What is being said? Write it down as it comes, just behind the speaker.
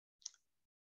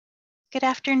Good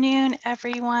afternoon,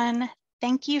 everyone.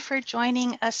 Thank you for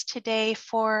joining us today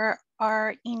for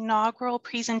our inaugural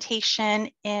presentation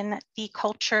in the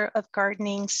Culture of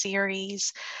Gardening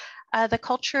series. The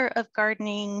Culture of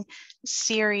Gardening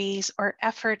series, or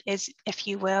effort is, if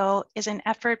you will, is an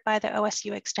effort by the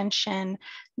OSU Extension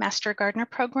Master Gardener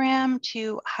Program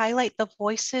to highlight the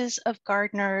voices of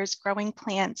gardeners growing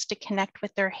plants to connect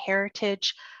with their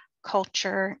heritage,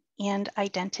 culture, and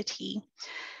identity.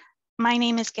 My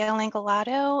name is Gail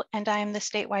Angelato, and I am the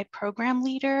statewide program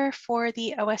leader for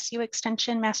the OSU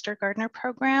Extension Master Gardener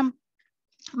Program.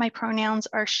 My pronouns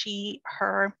are she,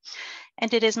 her,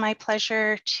 and it is my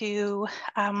pleasure to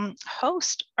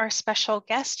host our special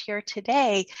guest here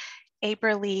today,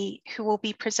 Abra Lee, who will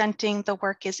be presenting The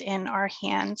Work is in Our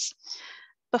Hands.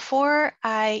 Before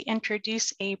I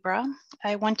introduce Abra,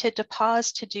 I wanted to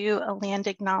pause to do a land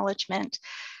acknowledgement.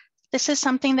 This is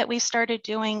something that we started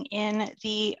doing in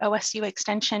the OSU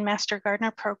Extension Master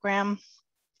Gardener Program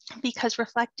because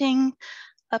reflecting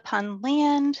upon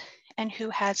land and who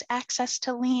has access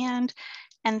to land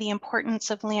and the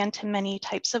importance of land to many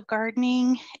types of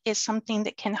gardening is something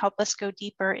that can help us go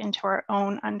deeper into our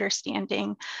own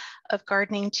understanding of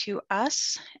gardening to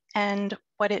us and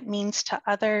what it means to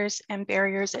others and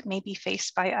barriers that may be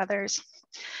faced by others.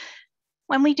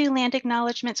 When we do land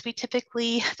acknowledgements, we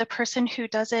typically, the person who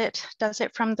does it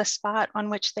from the spot on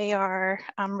which they are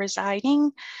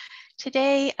residing.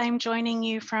 Today, I'm joining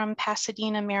you from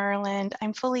Pasadena, Maryland.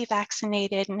 I'm fully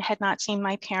vaccinated and had not seen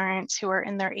my parents who are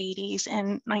in their 80s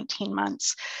in 19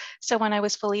 months. So when I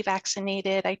was fully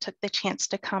vaccinated, I took the chance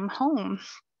to come home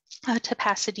to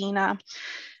Pasadena.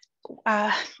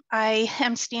 I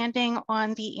am standing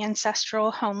on the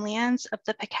ancestral homelands of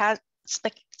the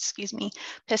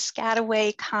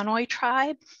Piscataway Conoy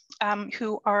tribe,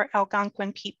 who are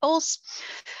Algonquin peoples.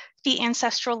 The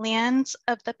ancestral lands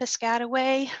of the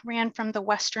Piscataway ran from the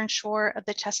western shore of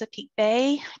the Chesapeake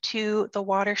Bay to the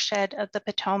watershed of the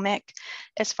Potomac,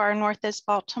 as far north as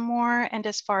Baltimore and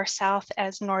as far south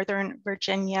as Northern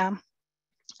Virginia.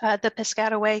 The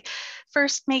Piscataway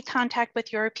first made contact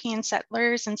with European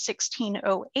settlers in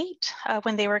 1608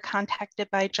 when they were contacted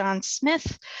by John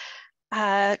Smith.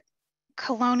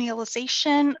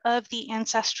 Colonialization of the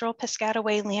ancestral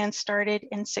Piscataway land started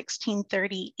in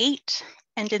 1638,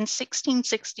 and in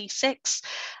 1666,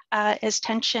 as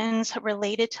tensions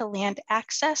related to land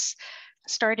access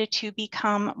started to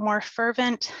become more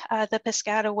fervent, the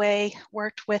Piscataway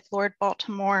worked with Lord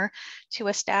Baltimore to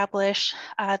establish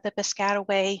the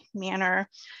Piscataway Manor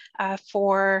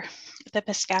for the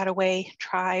Piscataway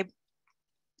tribe.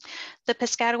 The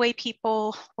Piscataway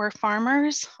people were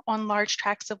farmers on large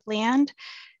tracts of land.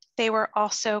 They were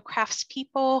also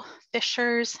craftspeople,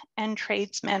 fishers, and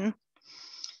tradesmen.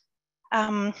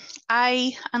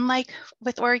 Unlike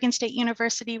with Oregon State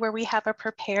University, where we have a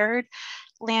prepared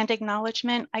land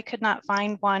acknowledgement, I could not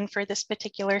find one for this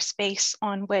particular space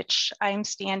on which I'm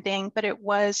standing, but it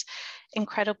was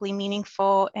incredibly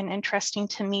meaningful and interesting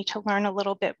to me to learn a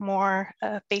little bit more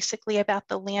basically about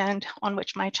the land on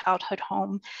which my childhood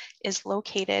home is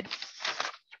located.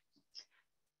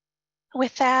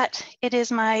 With that, it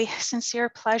is my sincere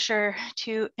pleasure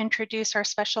to introduce our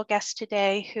special guest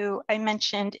today, who I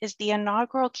mentioned is the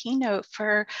inaugural keynote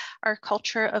for our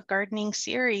Culture of Gardening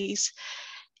series.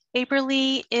 Abra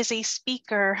Lee is a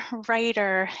speaker,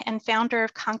 writer, and founder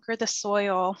of Conquer the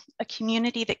Soil, a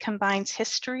community that combines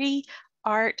history,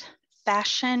 art,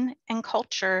 fashion, and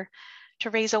culture to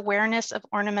raise awareness of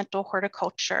ornamental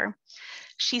horticulture.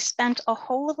 She spent a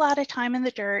whole lot of time in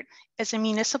the dirt as a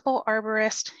municipal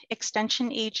arborist, extension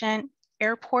agent,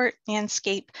 airport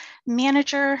landscape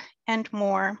manager, and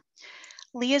more.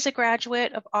 Lee is a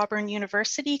graduate of Auburn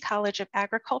University College of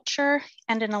Agriculture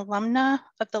and an alumna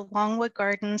of the Longwood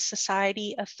Gardens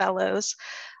Society of Fellows,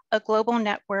 a global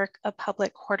network of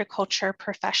public horticulture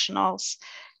professionals.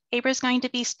 Abra is going to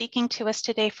be speaking to us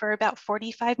today for about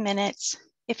 45 minutes.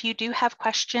 If you do have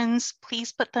questions,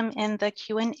 please put them in the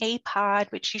Q&A pod,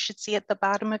 which you should see at the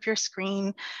bottom of your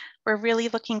screen. We're really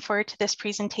looking forward to this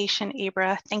presentation,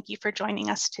 Abra. Thank you for joining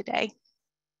us today.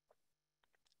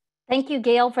 Thank you,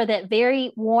 Gail, for that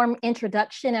very warm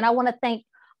introduction. And I want to thank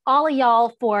all of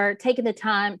y'all for taking the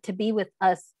time to be with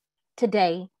us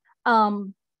today. I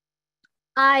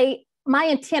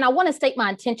want to state my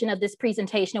intention of this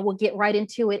presentation, and we'll get right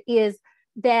into it, is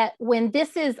that when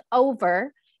this is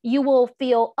over, you will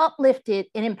feel uplifted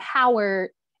and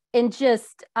empowered and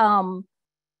just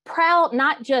proud,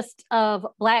 not just of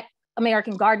Black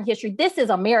American garden history. This is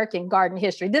American garden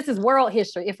history. This is world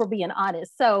history, if we're being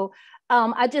honest. So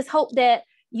I just hope that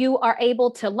you are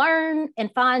able to learn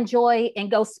and find joy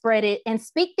and go spread it and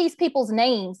speak these people's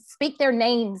names, speak their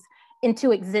names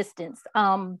into existence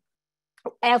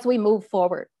as we move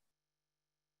forward.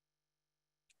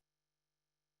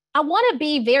 I want to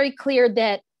be very clear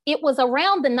that it was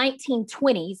around the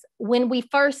 1920s when we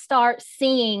first start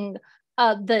seeing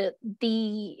in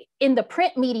the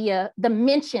print media, the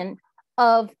mention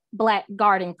of Black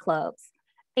garden clubs.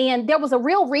 And there was a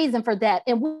real reason for that.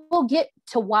 And we'll get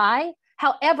to why.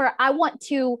 However, I want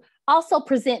to also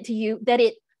present to you that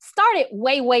it started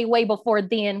way, way, way before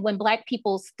then, when Black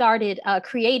people started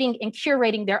creating and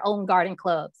curating their own garden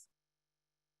clubs.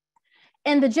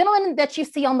 And the gentleman that you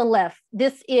see on the left,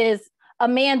 this is a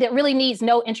man that really needs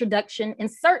no introduction, and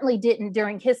certainly didn't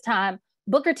during his time,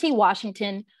 Booker T.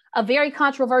 Washington, a very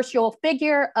controversial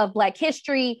figure of Black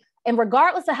history. And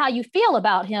regardless of how you feel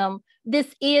about him,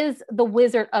 this is the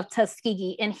Wizard of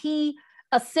Tuskegee. And he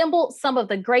assembled some of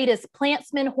the greatest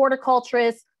plantsmen,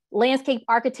 horticulturists, landscape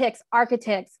architects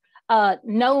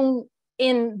known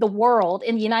in the world,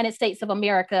 in the United States of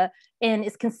America, and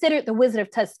is considered the Wizard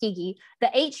of Tuskegee, the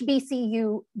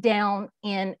HBCU down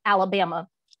in Alabama.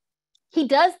 He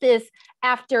does this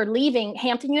after leaving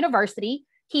Hampton University.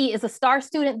 He is a star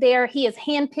student there. He is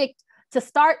handpicked to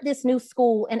start this new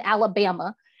school in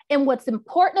Alabama. And what's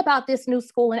important about this new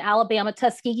school in Alabama,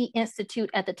 Tuskegee Institute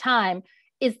at the time,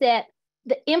 is that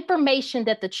the information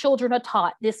that the children are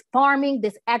taught, this farming,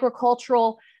 this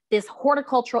agricultural, this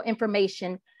horticultural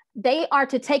information, they are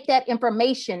to take that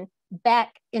information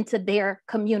back into their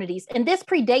communities. And this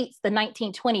predates the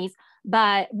 1920s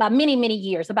by many, many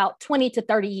years, about 20 to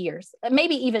 30 years,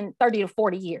 maybe even 30 to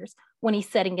 40 years when he's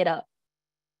setting it up.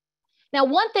 Now,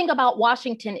 one thing about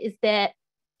Washington is that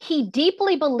he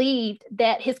deeply believed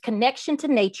that his connection to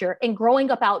nature and growing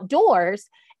up outdoors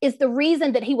is the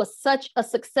reason that he was such a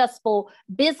successful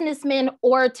businessman,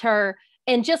 orator,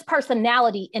 and just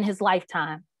personality in his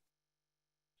lifetime.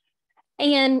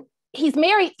 And he's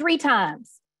married 3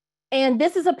 times. And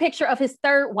this is a picture of his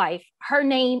 3rd wife. Her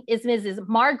name is Mrs.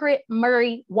 Margaret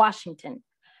Murray Washington.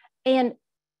 And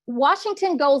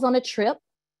Washington goes on a trip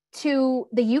to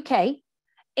the UK,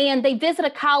 and they visit a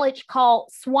college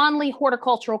called Swanley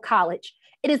Horticultural College.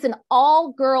 It is an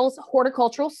all-girls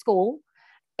horticultural school.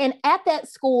 And at that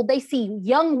school, they see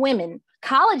young women,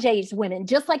 college-aged women,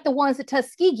 just like the ones at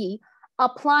Tuskegee,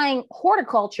 applying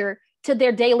horticulture to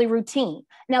their daily routine.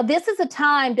 Now, this is a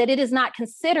time that it is not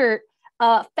considered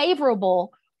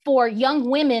favorable for young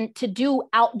women to do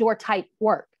outdoor type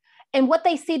work. And what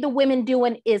they see the women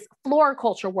doing is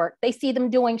floriculture work. They see them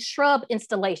doing shrub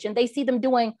installation. They see them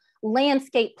doing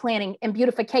landscape planning and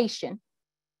beautification.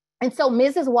 And so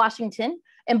Mrs. Washington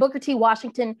and Booker T.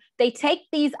 Washington, they take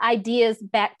these ideas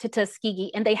back to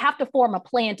Tuskegee, and they have to form a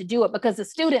plan to do it because the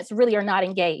students really are not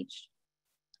engaged.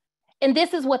 And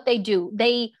this is what they do.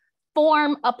 They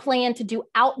form a plan to do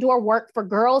outdoor work for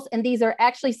girls. And these are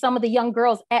actually some of the young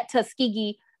girls at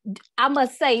Tuskegee, I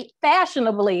must say,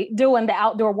 fashionably doing the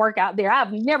outdoor work out there.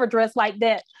 I've never dressed like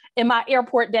that in my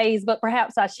airport days, but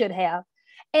perhaps I should have.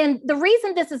 And the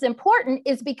reason this is important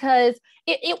is because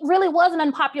it really was an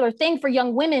unpopular thing for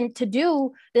young women to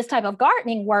do this type of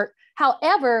gardening work.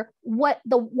 However, what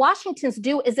the Washingtons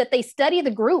do is that they study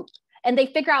the group and they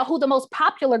figure out who the most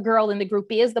popular girl in the group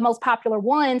is, the most popular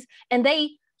ones. And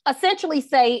they essentially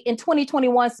say in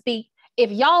 2021 speak,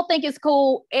 if y'all think it's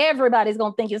cool, everybody's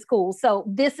gonna think it's cool. So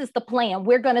this is the plan.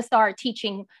 We're gonna start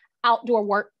teaching outdoor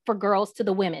work for girls to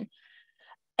the women.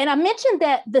 And I mentioned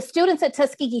that the students at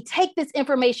Tuskegee take this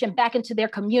information back into their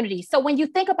community. So when you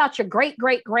think about your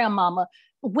great-great-grandmama,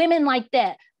 women like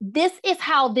that, this is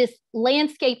how this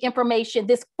landscape information,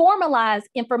 this formalized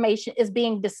information is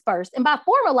being dispersed. And by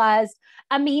formalized,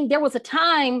 I mean, there was a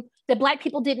time that Black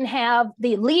people didn't have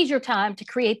the leisure time to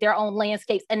create their own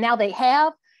landscapes. And now they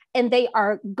have, and they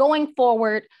are going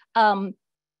forward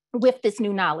with this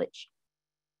new knowledge.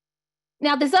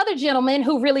 Now, this other gentleman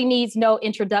who really needs no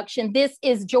introduction, this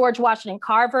is George Washington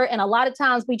Carver. And a lot of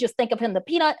times we just think of him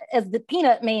as the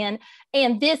Peanut Man.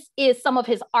 And this is some of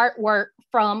his artwork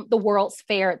from the World's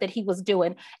Fair that he was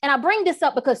doing. And I bring this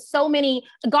up because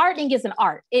gardening is an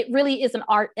art. It really is an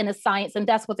art and a science. And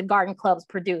that's what the garden clubs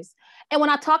produce. And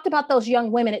when I talked about those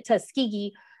young women at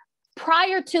Tuskegee,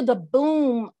 prior to the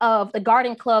boom of the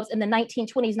garden clubs in the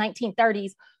 1920s,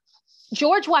 1930s,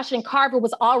 George Washington Carver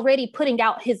was already putting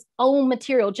out his own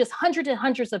material, just hundreds and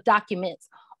hundreds of documents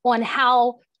on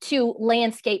how to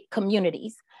landscape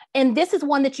communities. And this is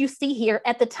one that you see here.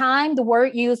 At the time, the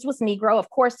word used was Negro. Of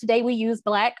course, today we use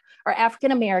Black or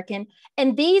African American.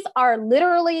 And these are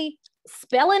literally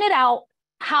spelling it out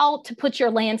how to put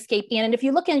your landscape in. And if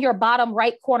you look in your bottom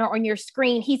right corner on your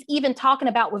screen, he's even talking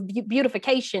about with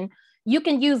beautification, you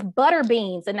can use butter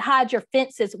beans and hide your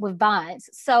fences with vines.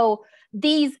 So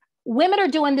these women are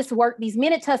doing this work, these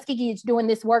men at Tuskegee are doing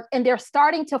this work, and they're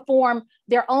starting to form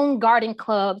their own garden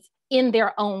clubs in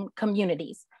their own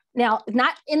communities. Now,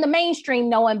 not in the mainstream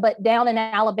knowing, but down in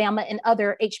Alabama and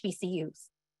other HBCUs.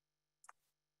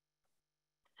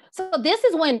 So this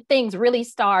is when things really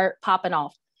start popping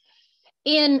off.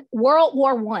 In World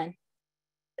War I,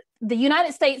 the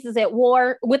United States is at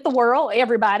war with the world,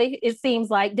 everybody, it seems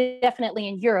like, definitely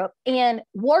in Europe, and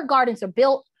war gardens are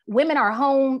built. Women are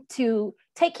home to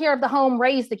take care of the home,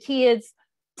 raise the kids,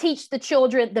 teach the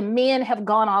children. The men have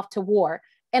gone off to war,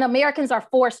 and Americans are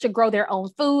forced to grow their own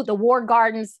food, the war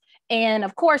gardens, and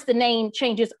of course the name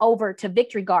changes over to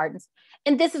Victory Gardens.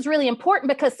 And this is really important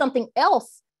because something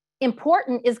else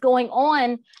important is going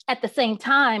on at the same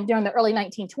time during the early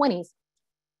 1920s.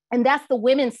 And that's the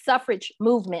women's suffrage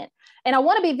movement. And I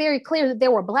want to be very clear that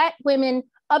there were Black women,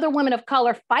 other women of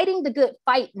color fighting the good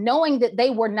fight, knowing that they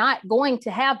were not going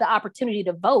to have the opportunity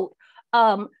to vote.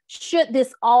 Should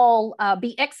this all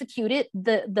be executed,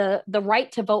 the right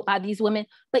to vote by these women,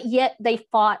 but yet they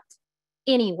fought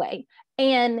anyway.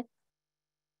 And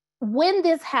when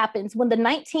this happens, when the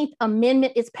 19th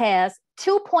Amendment is passed,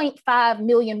 2.5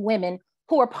 million women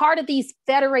who are part of these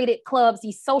federated clubs,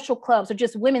 these social clubs, or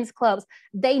just women's clubs,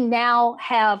 they now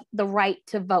have the right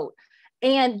to vote.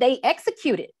 And they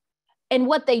execute it. And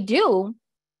what they do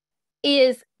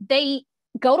is they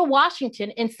go to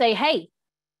Washington and say, hey,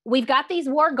 we've got these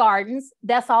war gardens.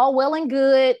 That's all well and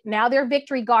good. Now they're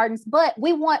Victory Gardens, but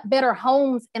we want better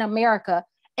homes in America,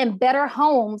 and better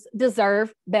homes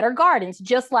deserve better gardens,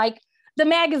 just like the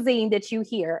magazine that you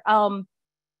hear.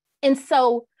 And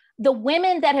so the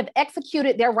women that have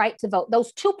executed their right to vote,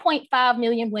 those 2.5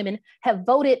 million women have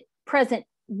voted President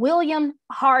William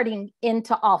Harding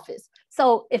into office.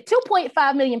 So if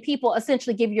 2.5 million people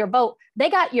essentially give you a vote, they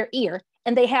got your ear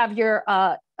and they have your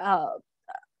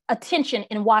attention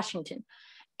in Washington.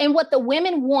 And what the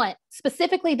women want,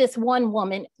 specifically this one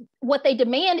woman, what they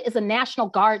demand is a National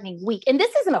Gardening Week. And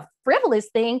this isn't a frivolous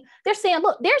thing. They're saying,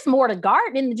 look, there's more to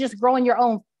gardening than just growing your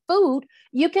own food.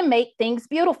 You can make things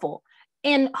beautiful.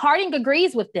 And Harding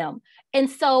agrees with them. And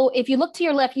so if you look to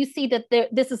your left, you see that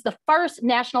this is the first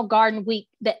National Garden Week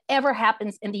that ever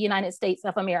happens in the United States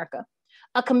of America.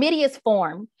 A committee is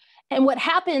formed. And what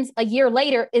happens a year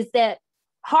later is that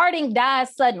Harding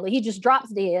dies suddenly. He just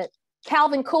drops dead.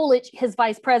 Calvin Coolidge, his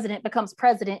vice president, becomes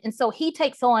president. And so he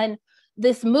takes on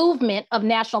this movement of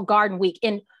National Garden Week.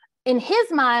 And in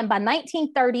his mind, by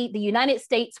 1930, the United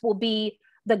States will be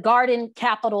the garden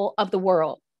capital of the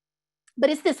world. But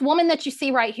it's this woman that you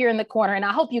see right here in the corner, and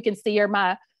I hope you can see her.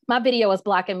 My video is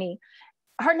blocking me.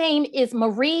 Her name is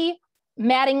Marie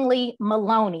Mattingly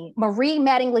Maloney. Marie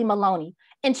Mattingly Maloney.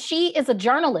 And she is a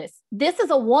journalist. This is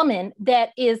a woman that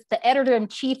is the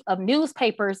editor-in-chief of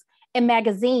newspapers and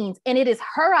magazines. And it is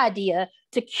her idea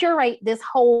to curate this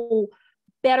whole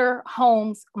better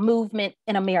homes movement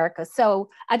in America. So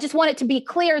I just wanted to be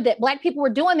clear that Black people were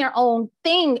doing their own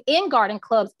thing in garden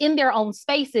clubs, in their own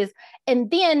spaces. And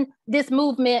then this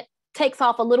movement takes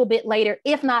off a little bit later,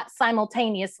 if not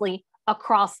simultaneously,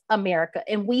 across America.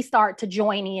 And we start to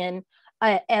join in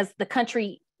as the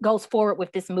country goes forward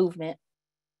with this movement.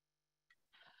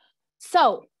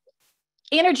 So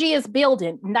energy is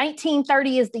building.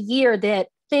 1930 is the year that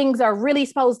things are really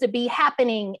supposed to be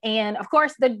happening. And of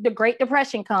course, the Great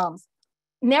Depression comes.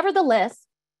 Nevertheless,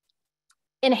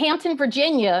 in Hampton,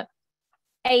 Virginia,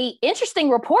 an interesting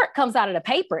report comes out of the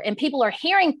paper, and people are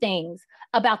hearing things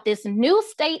about this new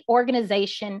state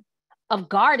organization of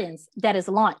gardens that is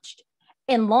launched.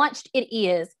 And launched it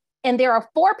is. And there are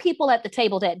 4 people at the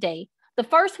table that day. The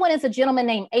first one is a gentleman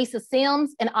named Asa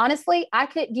Sims. And honestly, I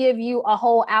could give you a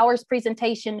whole hour's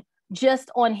presentation just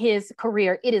on his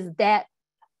career. It is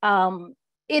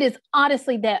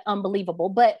honestly that unbelievable,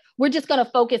 but we're just going to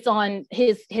focus on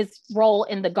his role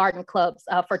in the garden clubs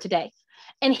for today.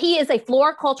 And he is a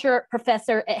floriculture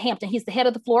professor at Hampton. He's the head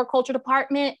of the floriculture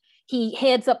department. He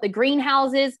heads up the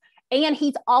greenhouses, and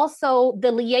he's also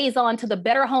the liaison to the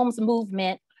Better Homes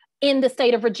movement in the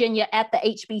state of Virginia at the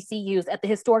HBCUs, at the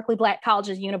historically Black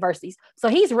colleges and universities. So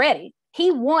he's ready.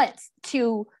 He wants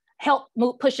to help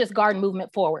push this garden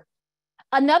movement forward.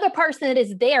 Another person that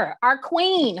is there, our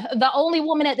queen, the only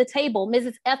woman at the table,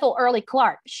 Mrs. Ethel Early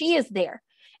Clark, she is there.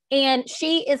 And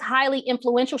she is highly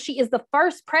influential. She is the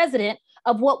first president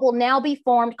of what will now be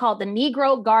formed called the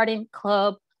Negro Garden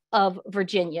Club of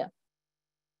Virginia.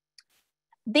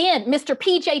 Then Mr.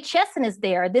 P.J. Chesson is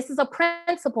there. This is a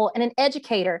principal and an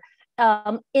educator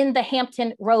in the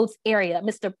Hampton Roads area.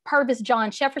 Mr. Purvis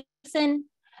John Jefferson,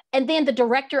 and then the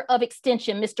director of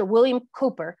extension, Mr. William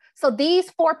Cooper. So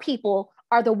these 4 people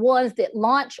are the ones that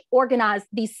launch, organize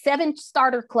these 7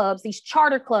 starter clubs, these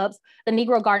charter clubs, the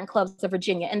Negro Garden Clubs of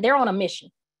Virginia, and they're on a mission.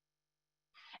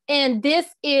 And this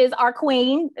is our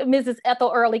queen, Mrs.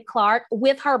 Ethel Early Clark,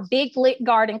 with her Big Lit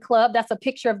Garden Club. That's a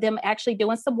picture of them actually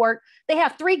doing some work. They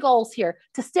have 3 goals here: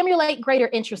 to stimulate greater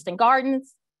interest in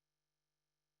gardens,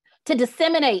 to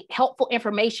disseminate helpful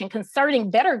information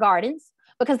concerning better gardens,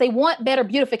 because they want better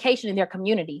beautification in their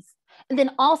communities, and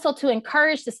then also to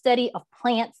encourage the study of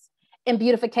plants and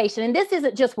beautification. And this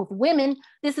isn't just with women,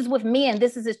 this is with men,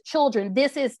 this is with children,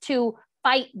 this is to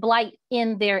fight blight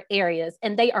in their areas.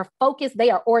 And they are focused,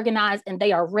 they are organized, and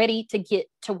they are ready to get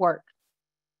to work.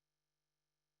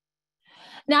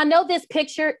 Now, I know this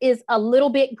picture is a little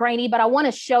bit grainy, but I want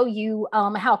to show you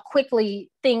how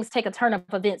quickly things take a turn of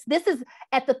events. This is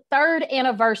at the 3rd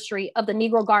anniversary of the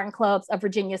Negro Garden Clubs of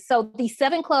Virginia. So these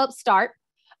 7 clubs start.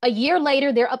 A year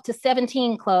later, they're up to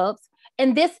 17 clubs.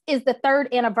 And this is the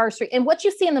 3rd anniversary. And what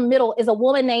you see in the middle is a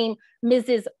woman named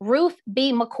Mrs. Ruth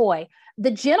B. McCoy. The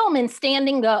gentleman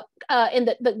standing up, and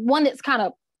the one that's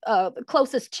kind of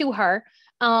closest to her,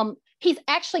 he's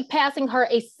actually passing her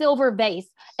a silver vase.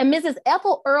 And Mrs.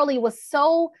 Ethel Early was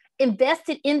so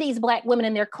invested in these Black women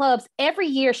in their clubs. Every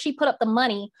year she put up the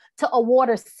money to award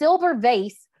a silver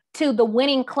vase to the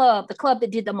winning club, the club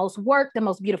that did the most work, the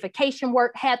most beautification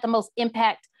work, had the most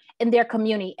impact in their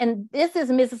community. And this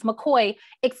is Mrs. McCoy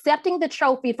accepting the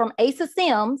trophy from Asa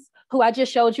Sims, who I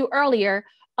just showed you earlier,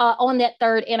 on that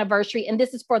 3rd anniversary. And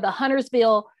this is for the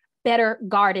Huntersville Better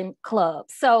Garden Club.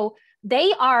 So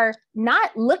they are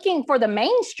not looking for the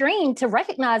mainstream to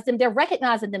recognize them, they're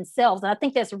recognizing themselves. And I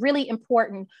think that's really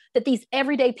important, that these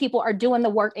everyday people are doing the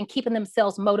work and keeping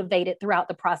themselves motivated throughout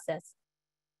the process.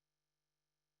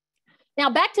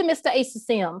 Now back to Mr. Asa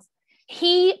Sims.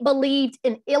 He believed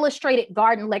in illustrated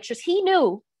garden lectures. He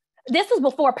knew, this was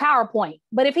before PowerPoint,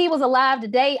 but if he was alive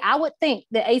today, I would think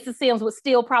that Asa Sims was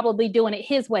still probably doing it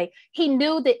his way. He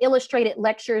knew that illustrated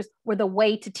lectures were the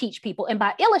way to teach people. And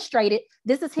by illustrated,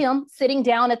 this is him sitting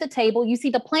down at the table. You see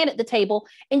the plant at the table,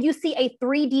 and you see a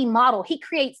 3D model. He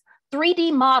creates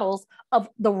 3D models of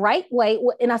the right way.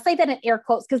 And I say that in air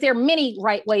quotes because there are many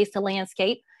right ways to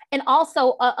landscape, and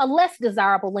also a less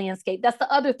desirable landscape. That's the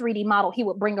other 3D model he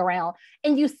would bring around.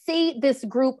 And you see this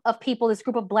group of people, this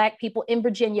group of Black people in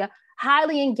Virginia,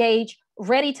 highly engaged,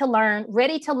 ready to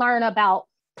learn about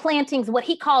plantings, what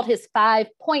he called his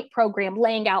 5-point program,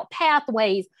 laying out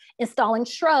pathways, installing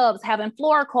shrubs, having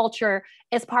floriculture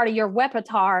as part of your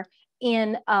repertoire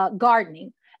in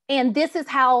gardening. And this is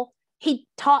how he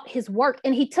taught his work,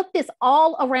 and he took this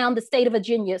all around the state of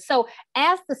Virginia. So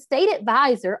as the state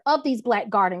advisor of these Black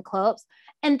garden clubs,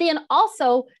 and then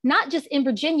also not just in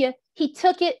Virginia, he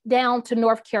took it down to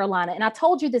North Carolina. And I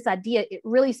told you this idea, it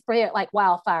really spread like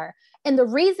wildfire. And the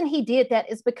reason he did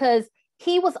that is because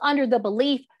he was under the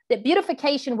belief that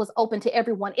beautification was open to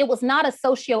everyone. It was not a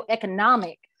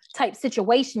socioeconomic type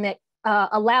situation that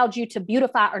allowed you to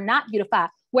beautify or not beautify,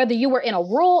 whether you were in a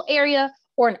rural area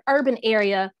or an urban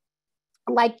area.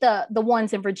 Like the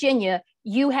ones in Virginia,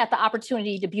 you had the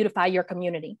opportunity to beautify your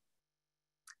community.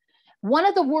 One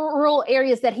of the rural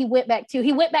areas that he went back to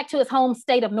his home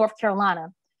state of North Carolina.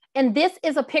 And this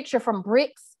is a picture from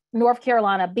Bricks, North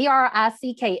Carolina,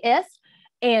 Bricks.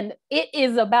 And it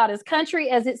is about as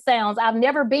country as it sounds. I've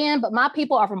never been, but my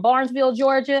people are from Barnesville,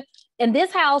 Georgia. And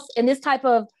this house and this type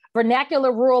of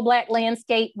vernacular rural Black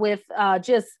landscape with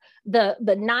just the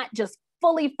not just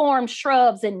fully formed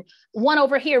shrubs and one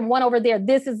over here and one over there.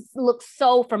 Looks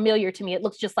so familiar to me. It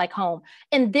looks just like home.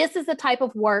 And this is the type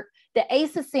of work that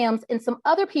Asa Sims and some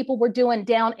other people were doing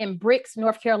down in Bricks,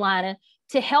 North Carolina,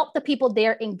 to help the people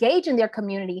there engage in their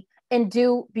community and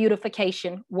do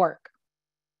beautification work.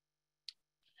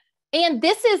 And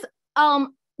this is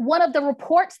one of the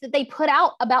reports that they put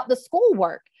out about the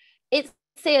schoolwork. It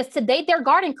says, to date, their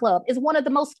garden club is one of the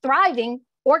most thriving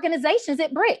organizations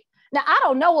at Brick. Now, I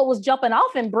don't know what was jumping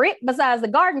off in Brick besides the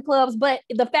garden clubs, but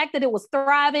the fact that it was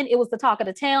thriving, it was the talk of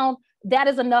the town, that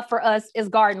is enough for us as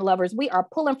garden lovers. We are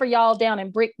pulling for y'all down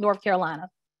in Brick, North Carolina.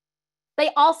 They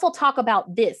also talk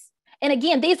about this. And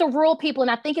again, these are rural people,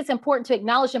 and I think it's important to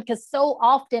acknowledge them because so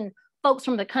often folks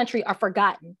from the country are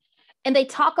forgotten. And they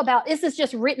talk about, this is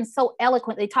just written so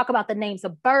eloquent. They talk about the names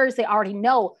of birds they already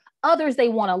know, others they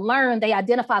want to learn. They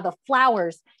identify the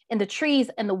flowers and the trees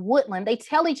and the woodland. They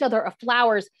tell each other of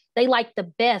flowers they like the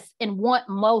best and want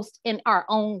most in our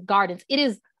own gardens. It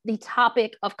is the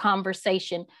topic of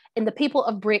conversation, and the people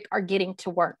of Brick are getting to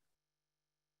work.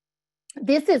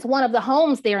 This is one of the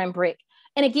homes there in Brick.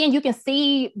 And again, you can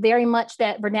see very much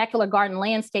that vernacular garden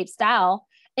landscape style,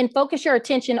 and focus your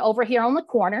attention over here on the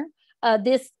corner.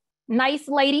 This nice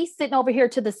lady sitting over here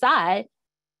to the side,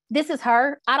 This is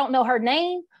her. I don't know her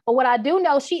name, but what I do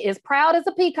know, she is proud as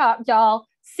a peacock, y'all,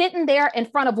 sitting there in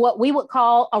front of what we would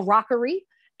call a rockery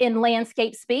in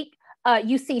landscape speak.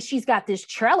 You see, she's got this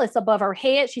trellis above her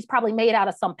head. She's probably made out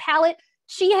of some pallet.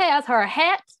 She has her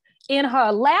hat in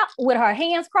her lap with her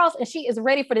hands crossed, and she is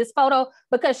ready for this photo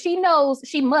because she knows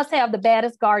she must have the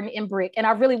baddest garden in Brick, and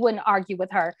I really wouldn't argue with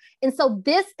her. And so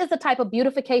this is the type of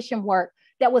beautification work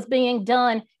that was being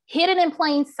done hidden in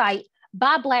plain sight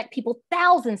by Black people,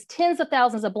 thousands, tens of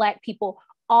thousands of Black people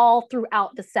all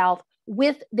throughout the South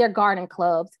with their garden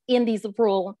clubs in these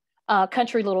rural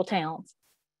country little towns.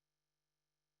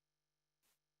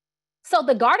 So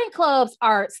the garden clubs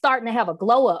are starting to have a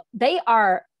glow up. They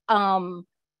are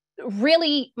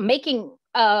really making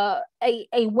a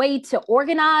way to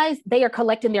organize. They are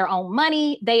collecting their own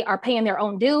money. They are paying their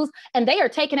own dues, and they are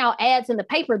taking out ads in the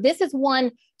paper. This is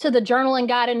one to the Journal and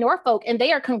Guide in Norfolk, and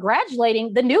they are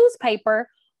congratulating the newspaper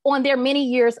on their many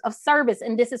years of service.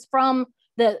 And this is from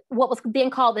what was then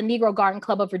called the Negro Garden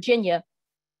Club of Virginia.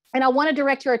 And I want to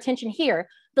direct your attention here.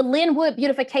 The Longwood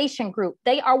Beautification Group,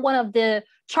 they are one of the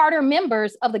charter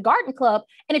members of the Garden Club.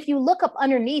 And if you look up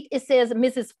underneath, it says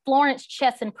Mrs. Florence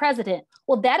Chesson, president.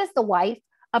 Well, that is the wife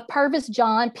of Purvis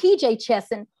John P.J.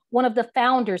 Chesson, one of the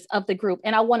founders of the group.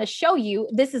 And I want to show you,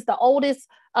 this is the oldest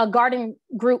garden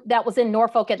group that was in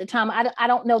Norfolk at the time. I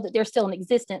don't know that they're still in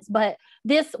existence, but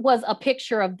this was a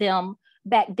picture of them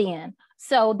back then.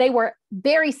 So they were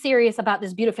very serious about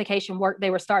this beautification work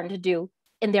they were starting to do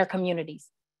in their communities.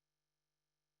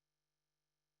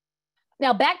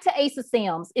 Now back to Asa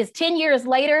Sims. It's 10 years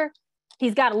later.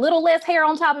 He's got a little less hair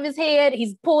on top of his head.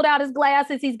 He's pulled out his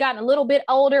glasses. He's gotten a little bit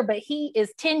older, but he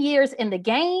is 10 years in the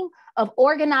game of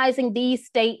organizing these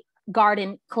state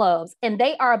garden clubs. And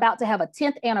they are about to have a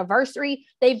 10th anniversary.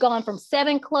 They've gone from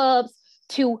 7 clubs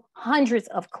to hundreds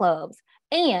of clubs.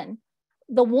 And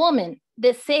the woman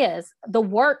that says the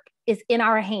work is in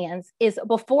our hands is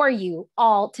before you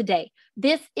all today.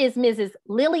 This is Mrs.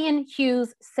 Lillian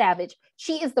Hughes Savage.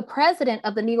 She is the president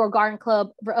of the Negro Garden Club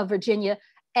of Virginia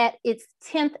at its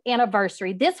 10th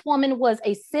anniversary. This woman was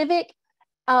a civic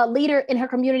leader in her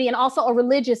community and also a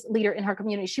religious leader in her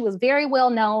community. She was very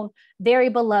well known, very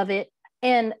beloved,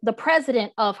 and the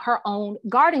president of her own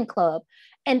garden club.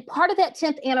 And part of that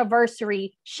 10th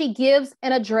anniversary, she gives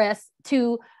an address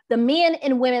to the men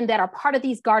and women that are part of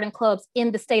these garden clubs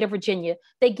in the state of Virginia.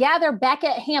 They gather back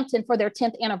at Hampton for their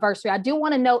 10th anniversary. I do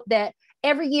want to note that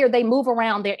every year they move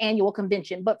around their annual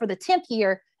convention, but for the 10th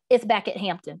year, it's back at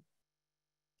Hampton.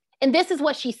 And this is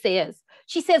what she says.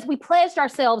 She says, we pledged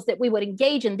ourselves that we would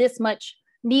engage in this much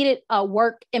needed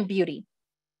work and beauty.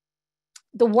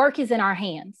 The work is in our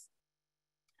hands.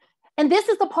 And this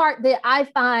is the part that I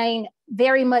find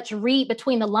very much read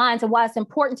between the lines and why it's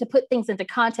important to put things into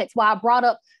context, why I brought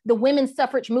up the women's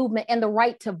suffrage movement and the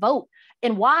right to vote,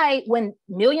 and why when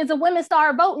millions of women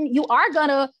start voting, you are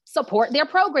gonna support their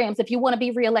programs if you wanna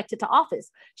be reelected to office.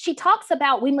 She talks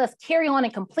about we must carry on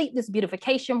and complete this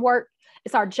beautification work.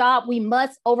 It's our job. We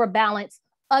must overbalance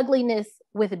ugliness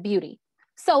with beauty.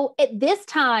 So at this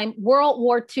time, World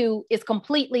War II is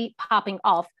completely popping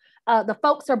off. The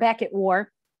folks are back at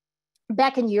war,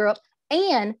 back in Europe,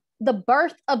 and the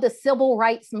birth of the civil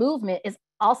rights movement is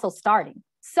also starting.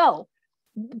 So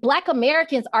Black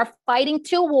Americans are fighting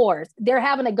 2 wars. They're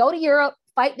having to go to Europe,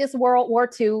 fight this World War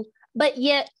II, but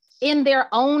yet in their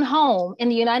own home in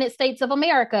the United States of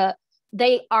America,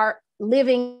 they are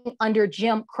living under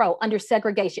Jim Crow, under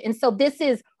segregation. And so this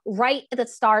is right at the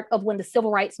start of when the civil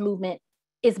rights movement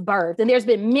is birthed. And there's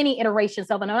been many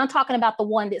iterations of it. And I'm talking about the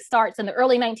one that starts in the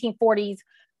early 1940s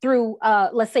through,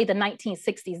 let's say, the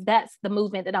 1960s. That's the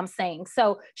movement that I'm saying.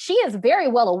 So she is very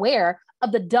well aware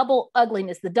of the double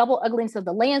ugliness of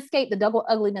the landscape, the double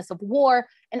ugliness of war,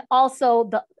 and also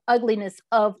the ugliness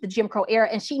of the Jim Crow era.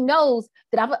 And she knows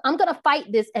that I'm going to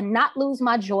fight this and not lose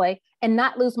my joy and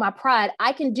not lose my pride.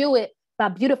 I can do it by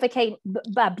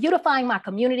beautifying my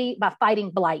community, by fighting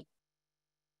blight.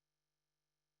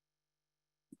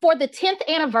 For the 10th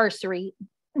anniversary,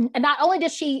 not only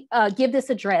does she give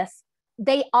this address,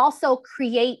 they also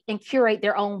create and curate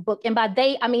their own book. And by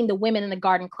they, I mean the women in the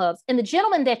garden clubs. And the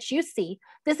gentleman that you see,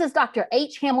 this is Dr.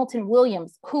 H. Hamilton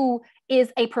Williams, who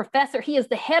is a professor. He is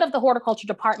the head of the horticulture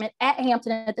department at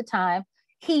Hampton at the time.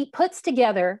 He puts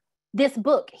together this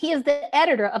book. He is the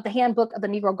editor of the Handbook of the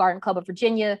Negro Garden Club of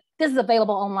Virginia. This is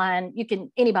available online.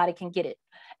 Anybody can get it.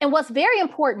 And what's very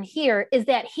important here is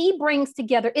that he brings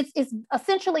together, it's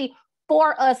essentially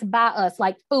for us, by us,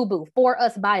 like FUBU, for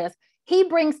us, by us. He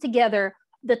brings together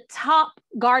the top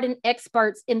garden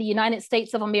experts in the United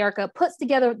States of America, puts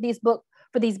together these book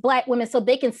for these Black women so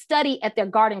they can study at their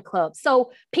garden club.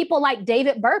 So people like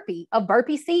David Burpee of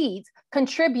Burpee Seeds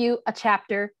contribute a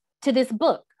chapter to this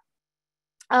book.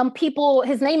 People,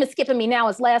 his name is skipping me now,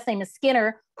 his last name is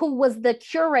Skinner, who was the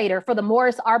curator for the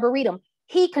Morris Arboretum.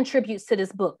 He contributes to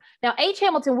this book. Now, H.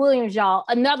 Hamilton Williams, y'all,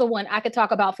 another one I could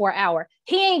talk about for an hour.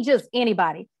 He ain't just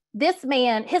anybody. This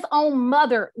man, his own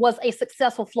mother was a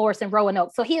successful florist in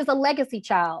Roanoke. So he is a legacy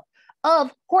child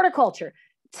of horticulture.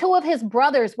 Two of his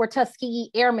brothers were Tuskegee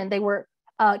Airmen. They were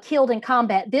killed in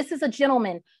combat. This is a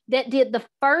gentleman that did the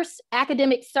first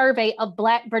academic survey of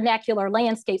Black vernacular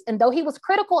landscapes. And though he was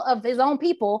critical of his own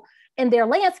people and their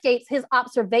landscapes, his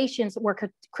observations were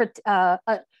acute.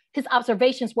 His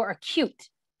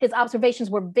observations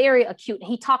were very acute.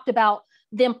 He talked about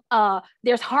them.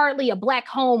 There's hardly a Black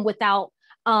home without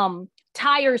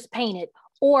tires painted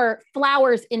or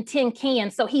flowers in tin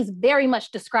cans. So he's very much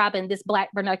describing this Black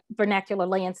vernacular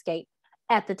landscape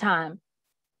at the time.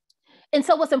 And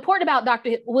so what's important about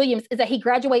Dr. Williams is that he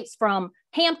graduates from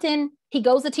Hampton. He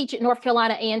goes to teach at North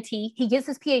Carolina A&T. He gets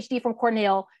his PhD from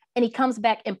Cornell, and he comes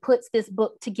back and puts this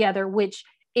book together, which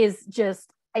is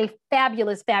just a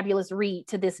fabulous, fabulous read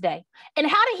to this day. And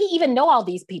how did he even know all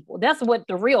these people? That's what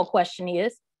the real question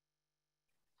is.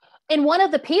 And one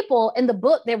of the people in the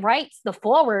book that writes the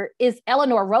foreword is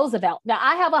Eleanor Roosevelt. Now,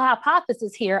 I have a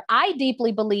hypothesis here. I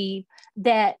deeply believe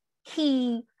that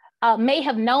he may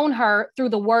have known her through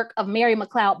the work of Mary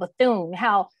McLeod Bethune,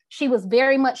 how she was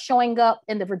very much showing up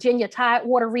in the Virginia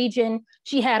Tidewater region.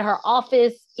 She had her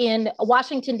office in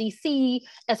Washington, D.C.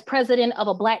 as president of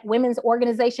a Black women's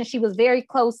organization. She was very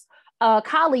close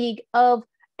colleague of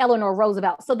Eleanor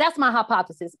Roosevelt. So that's my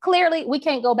hypothesis. Clearly, we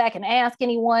can't go back and ask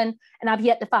anyone, and I've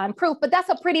yet to find proof, but that's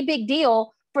a pretty big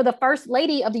deal for the First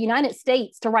Lady of the United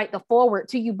States to write the foreword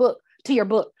to your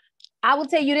book. I will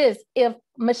tell you this, if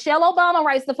Michelle Obama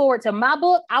writes the foreword to my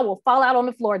book, I will fall out on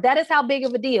the floor. That is how big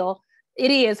of a deal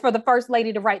it is for the First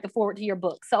Lady to write the foreword to your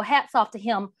book. So hats off to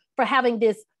him for having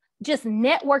this just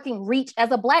networking reach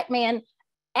as a Black man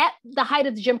at the height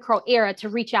of the Jim Crow era to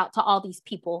reach out to all these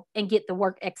people and get the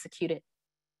work executed.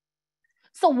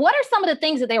 So what are some of the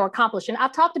things that they were accomplishing?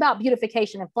 I've talked about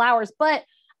beautification and flowers, but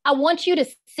I want you to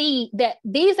see that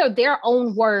these are their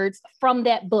own words from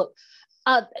that book.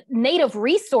 Native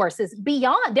resources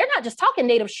beyond, they're not just talking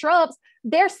native shrubs,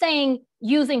 they're saying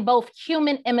using both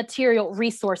human and material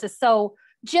resources. So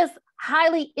just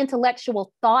highly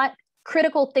intellectual thought,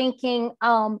 critical thinking,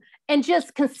 and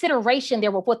just consideration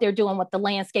there with what they're doing with the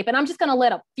landscape. And I'm just gonna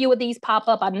let a few of these pop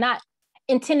up. I'm not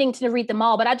intending to read them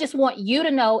all, but I just want you to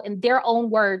know in their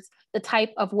own words, the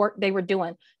type of work they were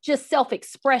doing. Just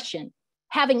self-expression,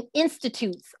 having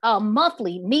institutes,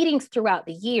 monthly meetings throughout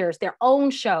the years, their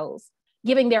own shows,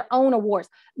 giving their own awards.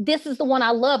 This is the one I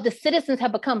love. The citizens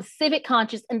have become civic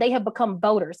conscious and they have become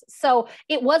voters. So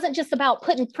it wasn't just about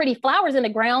putting pretty flowers in the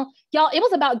ground. Y'all, it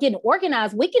was about getting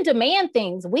organized. We can demand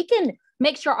things. We can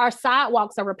make sure our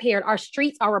sidewalks are repaired, our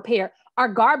streets are repaired, our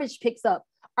garbage picks up,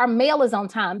 our mail is on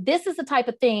time. This is the type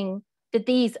of thing that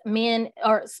these men,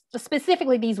 or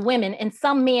specifically these women and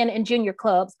some men in junior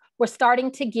clubs, were starting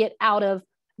to get out of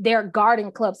their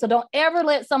garden club. So don't ever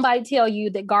let somebody tell you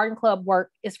that garden club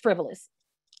work is frivolous.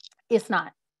 It's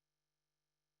not.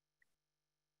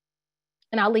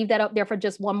 And I'll leave that up there for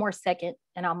just one more second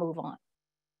and I'll move on.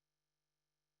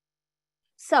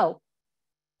 So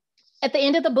at the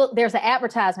end of the book, there's an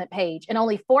advertisement page and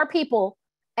only 4 people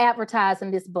advertise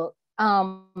in this book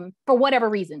for whatever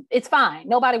reason. It's fine.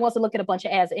 Nobody wants to look at a bunch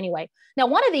of ads anyway. Now,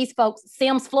 one of these folks,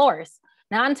 Sims Florist.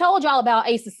 Now, I told y'all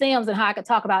about Asa Sims and how I could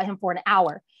talk about him for an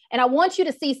hour. And I want you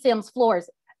to see Sims Florist.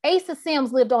 Asa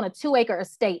Sims lived on a 2-acre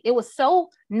estate. It was so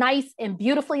nice and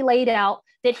beautifully laid out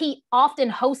that he often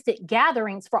hosted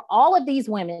gatherings for all of these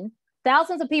women.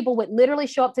 Thousands of people would literally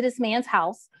show up to this man's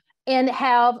house and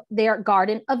have their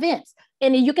garden events.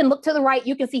 And you can look to the right,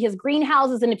 you can see his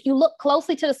greenhouses. And if you look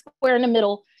closely to the square in the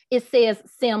middle, it says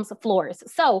Sims Florist.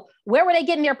 So where were they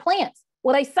getting their plants?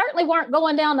 Well, they certainly weren't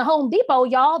going down to Home Depot,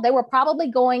 y'all. They were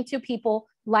probably going to people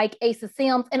like Asa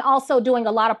Sims and also doing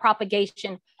a lot of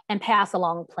propagation and pass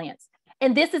along plants.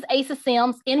 And this is Asa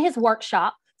Sims in his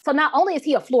workshop. So not only is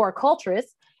he a floriculturist,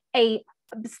 a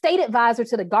state advisor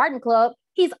to the garden club,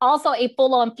 he's also a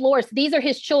full-on florist. These are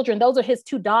his children. Those are his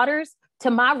 2 daughters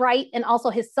to my right, and also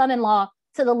his son-in-law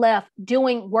to the left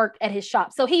doing work at his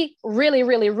shop. So he really,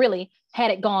 really, really had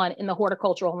it gone in the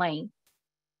horticultural lane.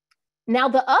 Now,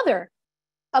 the other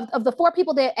of the 4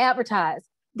 people that advertised,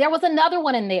 there was another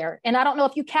one in there. And I don't know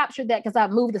if you captured that because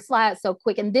I've moved the slides so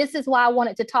quick. And this is why I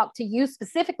wanted to talk to you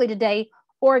specifically today,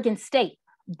 Oregon State.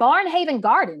 Barnhaven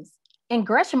Gardens in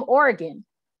Gresham, Oregon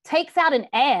takes out an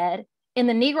ad in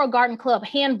the Negro Garden Club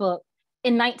handbook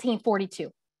in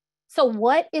 1942. So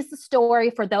what is the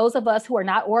story for those of us who are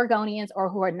not Oregonians or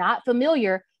who are not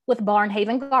familiar with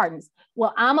Barnhaven Gardens?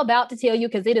 Well, I'm about to tell you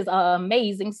because it is an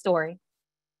amazing story.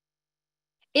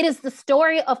 It is the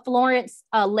story of Florence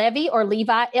Levy, or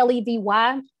Levi,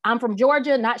 L-E-V-Y. I'm from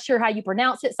Georgia, not sure how you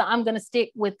pronounce it, so I'm going to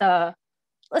stick with,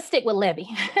 let's stick with Levy.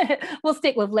 We'll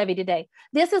stick with Levy today.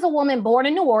 This is a woman born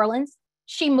in New Orleans.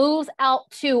 She moves out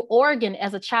to Oregon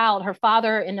as a child. Her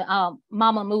father and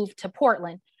mama moved to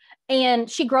Portland.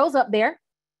 And she grows up there,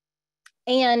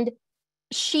 and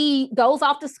she goes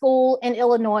off to school in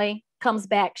Illinois, comes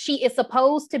back. She is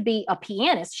supposed to be a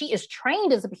pianist. She is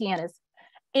trained as a pianist.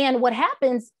 And what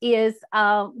happens is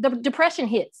the Depression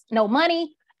hits. No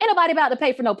money, ain't nobody about to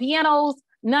pay for no pianos,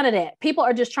 none of that. People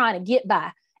are just trying to get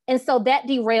by. And so that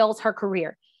derails her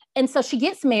career. And so she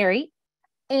gets married,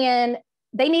 and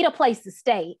they need a place to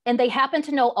stay. And they happen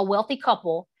to know a wealthy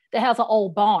couple that has an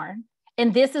old barn.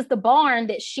 And this is the barn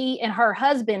that she and her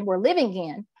husband were living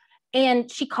in. And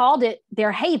she called it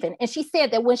their haven. And she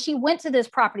said that when she went to this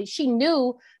property, she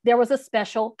knew there was a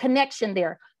special connection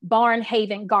there,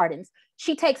 Barnhaven Gardens.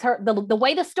 She takes her, the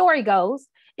way the story goes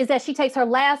is that she takes her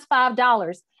last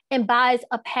 $5 and buys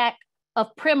a pack of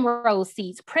primrose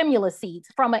seeds, primula seeds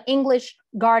from an English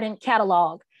garden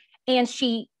catalog. And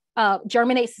she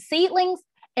germinates the seedlings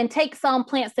and takes some,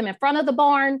 plants them in front of the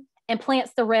barn, and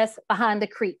plants the rest behind the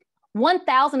creek.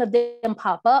 1,000 of them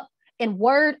pop up, and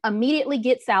word immediately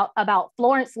gets out about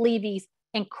Florence Levy's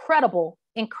incredible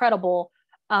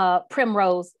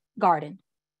primrose garden.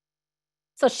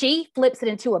 So she flips it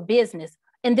into a business.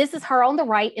 And this is her on the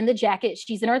right in the jacket.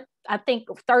 She's in her, I think,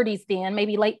 30s then,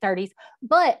 maybe late 30s.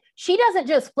 But she doesn't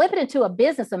just flip it into a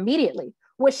business immediately.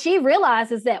 What she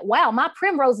realizes is that, wow, my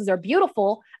primroses are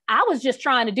beautiful. I was just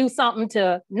trying to do something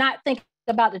to not think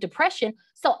about the Depression.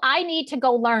 So I need to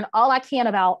go learn all I can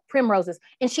about primroses.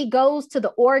 And she goes to the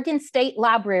Oregon State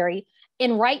Library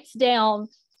and writes down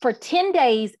for 10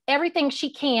 days everything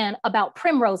she can about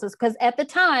primroses. Because at the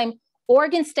time,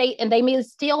 Oregon State, and they may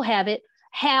still have it,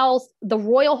 housed the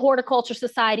Royal Horticulture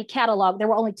Society catalog. There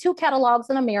were only 2 catalogs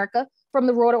in America, from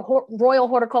the Royal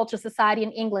Horticulture Society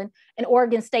in England, and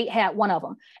Oregon State had one of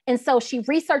them. And so she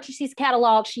researches these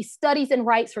catalogs, she studies and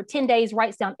writes for 10 days,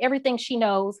 writes down everything she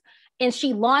knows, and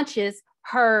she launches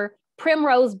her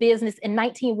primrose business in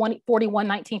 1941,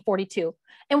 1942.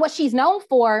 And what she's known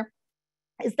for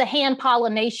is the hand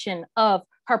pollination of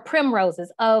her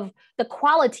primroses, of the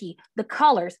quality, the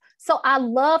colors. So I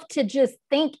love to just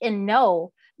think and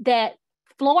know that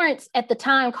Florence, at the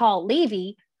time called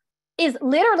Levy, is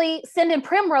literally sending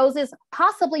primroses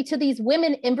possibly to these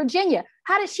women in Virginia.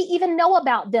 How did she even know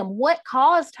about them? What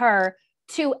caused her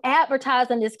to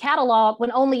advertise in this catalog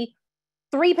when only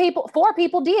 4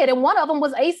 people did, and one of them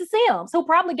was Asa Sims, who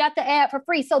probably got the ad for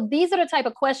free? So these are the type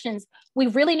of questions we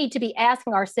really need to be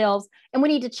asking ourselves, and we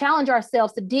need to challenge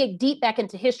ourselves to dig deep back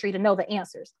into history to know the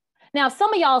answers. Now,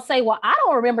 some of y'all say, well, I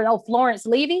don't remember no Florence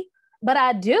Levy, but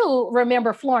I do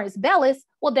remember Florence Bellis.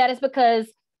 Well, that is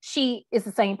because she is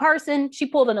the same person. She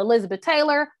pulled an Elizabeth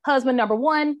Taylor, husband number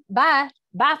 1, bye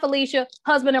Felicia,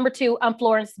 husband number 2, I'm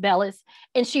Florence Bellis,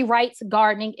 and she writes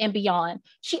gardening and beyond.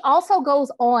 She also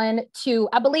goes on to,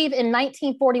 I believe in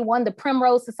 1941, the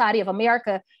Primrose Society of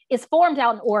America is formed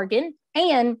out in Oregon,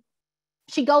 and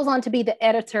she goes on to be the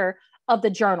editor of the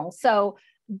journal. So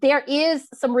there is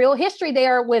some real history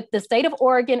there with the state of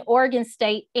Oregon, Oregon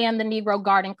State, and the Negro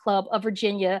Garden Club of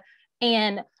Virginia,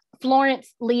 and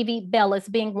Florence Levy Bellis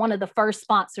being one of the first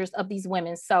sponsors of these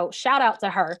women. So shout out to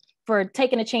her for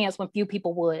taking a chance when few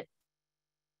people would.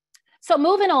 So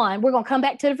moving on, we're going to come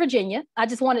back to Virginia. I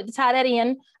just wanted to tie that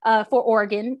in for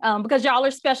Oregon because y'all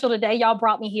are special today. Y'all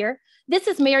brought me here. This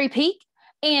is Mary Peak,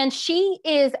 and she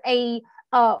is a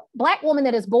Black woman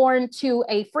that is born to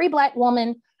a free Black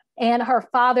woman, and her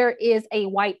father is a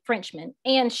white Frenchman.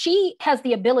 And she has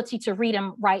the ability to read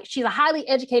and write. She's a highly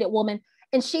educated woman,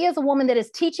 and she is a woman that is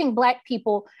teaching Black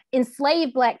people,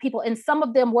 enslaved Black people, and some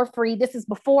of them were free. This is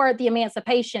before the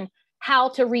emancipation, how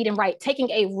to read and write, taking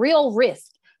a real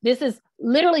risk. This is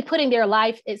literally putting their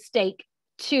life at stake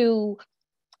to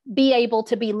be able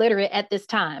to be literate at this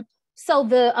time. So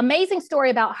the amazing story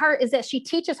about her is that she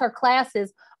teaches her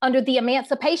classes under the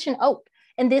Emancipation Oak.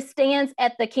 And this stands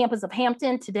at the campus of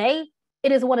Hampton today.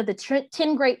 It is one of the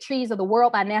 10 great trees of the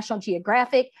world by National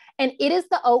Geographic. And it is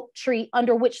the oak tree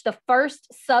under which the first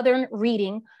Southern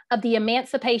reading of the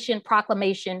Emancipation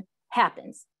Proclamation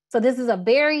happens. So this is a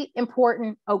very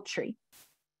important oak tree.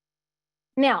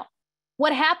 Now,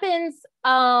 what happens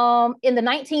in the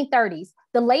 1930s?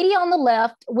 The lady on the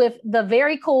left with the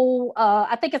very cool,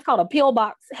 I think it's called a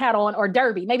pillbox hat on, or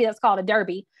derby, maybe that's called a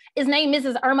derby, is named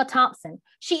Mrs. Irma Thompson.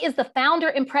 She is the founder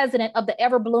and president of the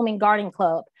Ever Blooming Garden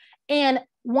Club. And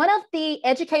one of the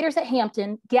educators at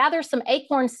Hampton gathers some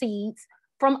acorn seeds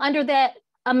from under that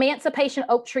Emancipation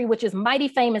oak tree, which is mighty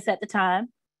famous at the time,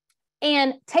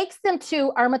 and takes them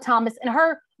to Irma Thomas, and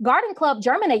her garden club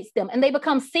germinates them and they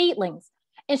become seedlings.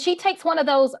 And she takes one of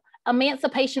those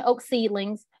Emancipation oak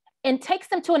seedlings and takes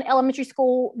them to an elementary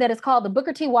school that is called the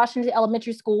Booker T. Washington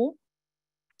Elementary School,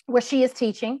 where she is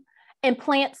teaching, and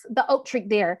plants the oak tree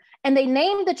there. And they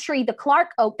named the tree the Clark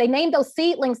oak. They named those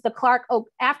seedlings the Clark oak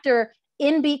after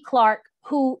N.B. Clark,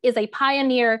 who is a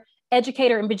pioneer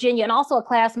educator in Virginia and also a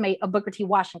classmate of Booker T.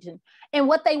 Washington. And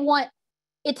what they want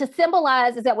it to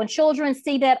symbolize is that when children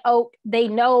see that oak, they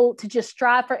know to just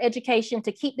strive for education,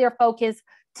 to keep their focus,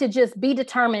 to just be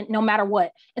determined no matter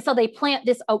what. And so they plant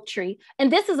this oak tree.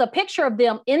 And this is a picture of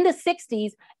them in the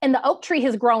 60s, and the oak tree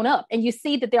has grown up. And you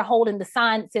see that they're holding the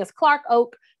sign that says Clark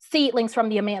Oak, seedlings from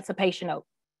the Emancipation Oak.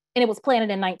 And it was planted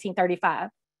in 1935.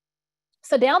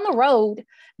 So down the road,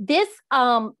 this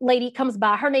lady comes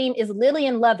by. Her name is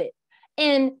Lillian Lovett.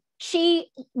 And she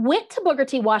went to Booker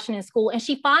T. Washington School, and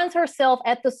she finds herself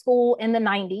at the school in the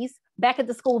 90s, back at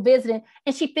the school visiting,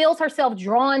 and she feels herself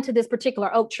drawn to this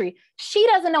particular oak tree. She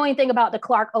doesn't know anything about the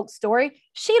Clark Oak story.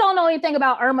 She don't know anything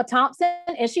about Irma Thompson,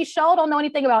 and she sure don't know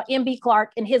anything about M.B.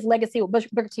 Clark and his legacy with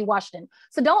Booker T. Washington.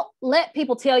 So don't let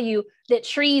people tell you that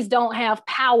trees don't have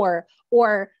power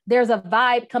or there's a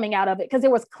vibe coming out of it, because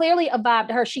there was clearly a vibe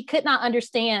to her. She could not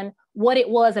understand what it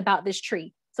was about this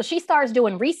tree. So she starts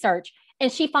doing research,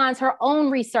 and she finds her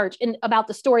own research about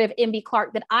the story of M.B.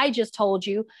 Clark that I just told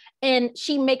you. And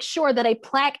she makes sure that a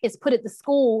plaque is put at the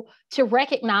school to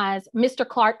recognize Mr.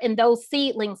 Clark and those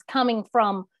seedlings coming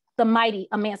from the mighty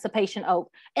Emancipation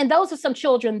Oak. And those are some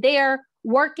children there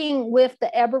working with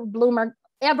the Ever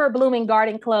Blooming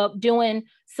Garden Club, doing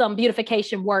some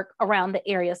beautification work around the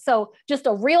area. So just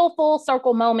a real full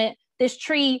circle moment. This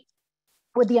tree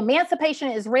with the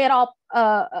Emancipation is read off,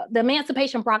 the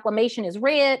Emancipation Proclamation is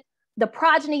read, the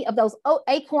progeny of those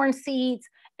acorn seeds,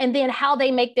 and then how they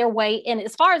make their way. And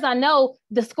as far as I know,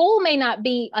 the school may not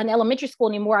be an elementary school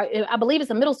anymore. I believe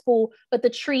it's a middle school, but the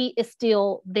tree is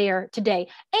still there today.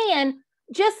 And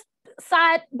just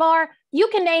sidebar, you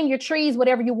can name your trees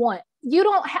whatever you want. You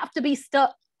don't have to be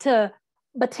stuck to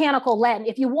botanical Latin.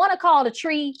 If you want to call it a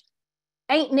tree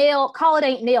ain't nail, call it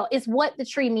ain't nail. It's what the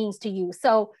tree means to you.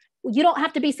 So you don't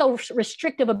have to be so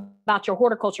restrictive about your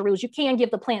horticulture rules. You can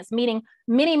give the plants meaning.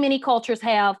 Many, many cultures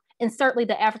have, and certainly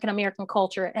the African-American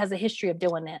culture has a history of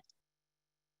doing that.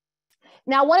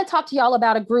 Now, I want to talk to y'all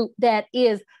about a group that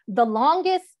is the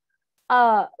longest,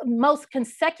 most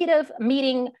consecutive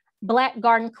meeting Black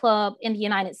Garden Club in the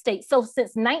United States. So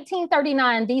since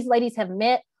 1939, these ladies have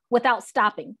met without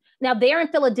stopping. Now they're in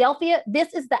Philadelphia.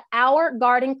 This is the Our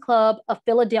Garden Club of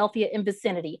Philadelphia and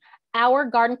vicinity. Our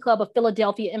Garden Club of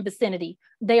Philadelphia and vicinity.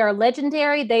 They are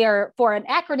legendary. They are, for an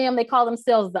acronym, they call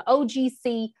themselves the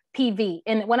OGCPV.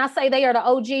 And when I say they are the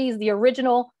OGs, the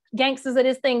original gangsters of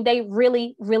this thing, they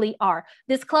really, really are.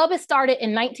 This club is started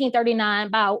in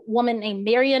 1939 by a woman named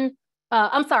Harriet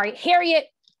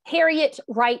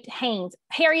Wright Hines.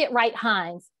 Harriet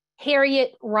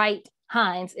Wright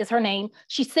Hines is her name.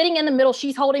 She's sitting in the middle.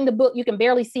 She's holding the book. You can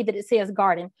barely see that it says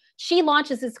garden. She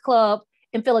launches this club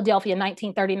in Philadelphia in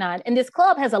 1939. And this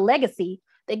club has a legacy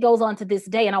that goes on to this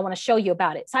day. And I want to show you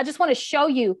about it. So I just want to show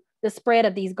you the spread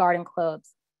of these garden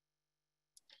clubs.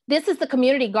 This is the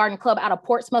Community Garden Club out of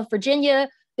Portsmouth, Virginia.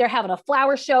 They're having a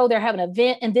flower show. They're having an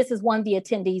event. And this is one of the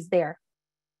attendees there.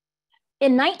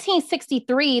 In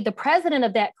 1963, the president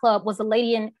of that club was a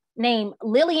lady named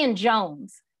Lillian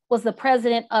Jones, was the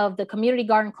president of the Community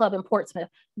Garden Club in Portsmouth.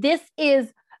 This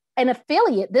is an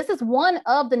affiliate. This is one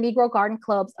of the Negro Garden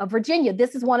Clubs of Virginia.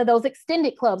 This is one of those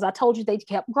extended clubs. I told you they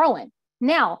kept growing.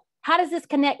 Now, how does this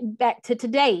connect back to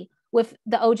today with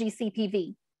the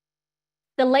OGCPV?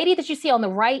 The lady that you see on the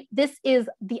right, this is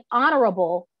the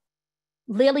Honorable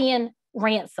Lillian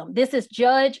Ransom. This is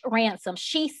Judge Ransom.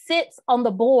 She sits on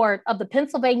the board of the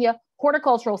Pennsylvania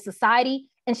Horticultural Society,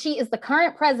 and she is the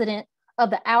current president of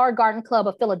the Our Garden Club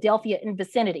of Philadelphia and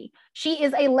vicinity. She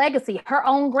is a legacy. Her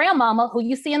own grandmama, who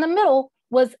you see in the middle,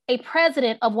 was a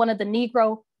president of one of the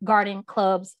Negro Garden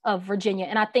Clubs of Virginia.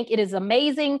 And I think it is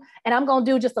amazing. And I'm going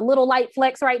to do just a little light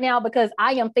flex right now because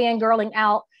I am fangirling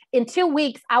out. In 2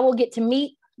 weeks, I will get to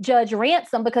meet Judge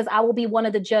Ransom because I will be one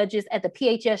of the judges at the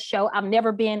PHS show. I've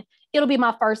never been. It'll be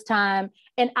my first time.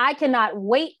 And I cannot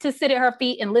wait to sit at her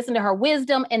feet and listen to her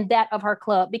wisdom and that of her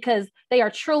club, because they are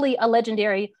truly a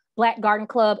legendary Black Garden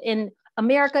Club in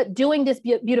America doing this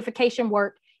beautification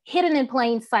work, hidden in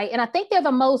plain sight. And I think they're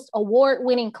the most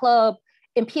award-winning club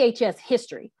in PHS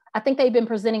history. I think they've been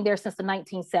presenting there since the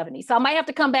 1970s. So I might have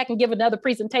to come back and give another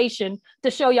presentation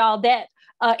to show y'all that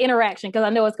interaction, because I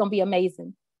know it's going to be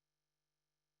amazing.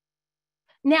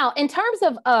 Now, in terms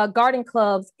of garden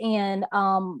clubs and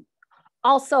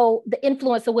also the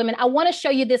influence of women, I want to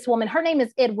show you this woman. Her name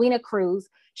is Edwina Cruz.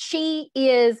 She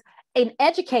is an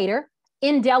educator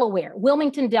in Delaware,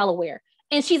 Wilmington, Delaware.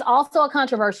 And she's also a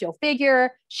controversial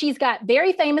figure. She's got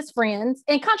very famous friends,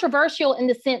 and controversial in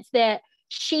the sense that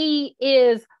she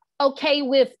is okay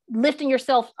with lifting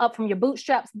yourself up from your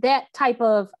bootstraps, that type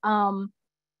of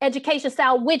education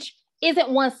style, which isn't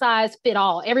one size fit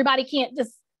all. Everybody can't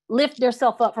just lift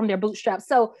themselves up from their bootstraps.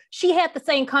 So she had the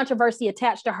same controversy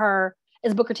attached to her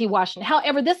as Booker T. Washington.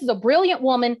 However, this is a brilliant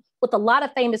woman with a lot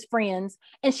of famous friends,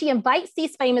 and she invites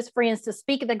these famous friends to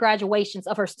speak at the graduations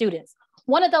of her students.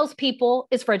 One of those people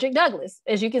is Frederick Douglass,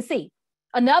 as you can see.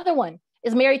 Another one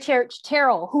is Mary Church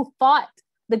Terrell, who fought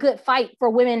the good fight for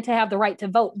women to have the right to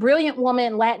vote. Brilliant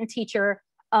woman, Latin teacher,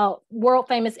 world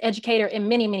famous educator, and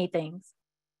many, many things.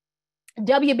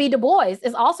 W.B. Du Bois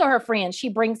is also her friend. She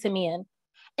brings him in.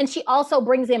 And she also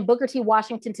brings in Booker T.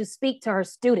 Washington to speak to her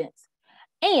students.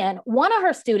 And one of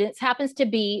her students happens to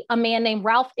be a man named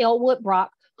Ralph Elwood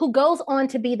Brock, who goes on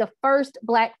to be the first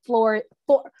Black forester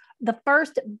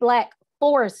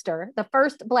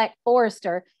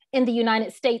in the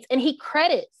United States. And he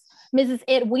credits Mrs.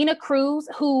 Edwina Cruz,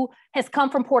 who has come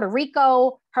from Puerto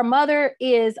Rico. Her mother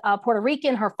is Puerto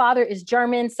Rican. Her father is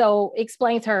German. So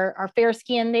explains her fair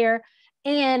skin there.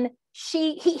 And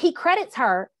he credits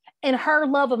her and her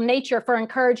love of nature for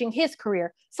encouraging his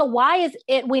career. So why is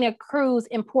Edwina Cruz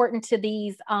important to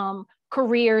these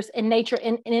careers in nature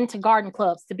and into garden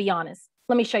clubs, to be honest?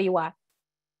 Let me show you why.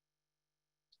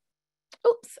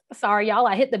 Oops, sorry, y'all,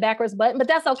 I hit the backwards button, but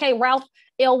that's okay. Ralph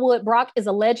Elwood Brock is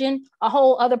a legend, a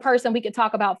whole other person we could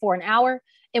talk about for an hour,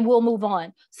 and we'll move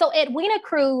on. So Edwina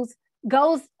Cruz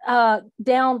goes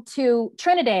down to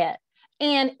Trinidad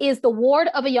and is the ward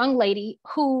of a young lady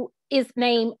who is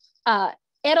named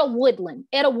Etta Woodland.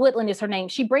 Etta Woodland is her name.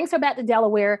 She brings her back to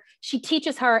Delaware. She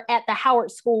teaches her at the Howard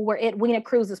School where Edwina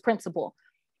Cruz is principal.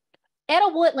 Etta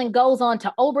Woodland goes on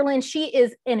to Oberlin. She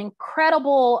is an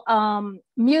incredible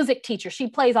music teacher. She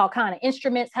plays all kinds of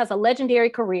instruments, has a legendary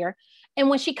career. And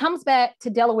when she comes back to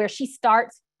Delaware, she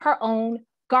starts her own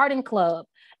garden club.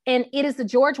 And it is the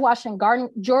George Washington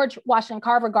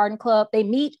Carver Garden Club. They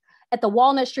meet at the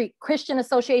Walnut Street Christian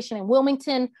Association in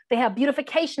Wilmington. They have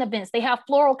beautification events. They have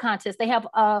floral contests. They have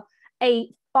a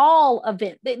fall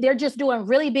event. They're just doing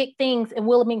really big things in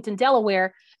Wilmington,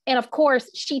 Delaware. And of course,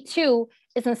 she too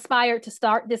is inspired to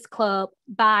start this club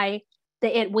by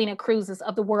the Edwina Cruzes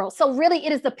of the world. So really,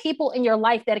 it is the people in your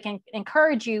life that can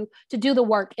encourage you to do the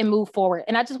work and move forward.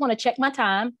 And I just want to check my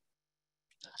time.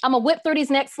 I'm gonna whip through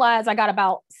these next slides. I got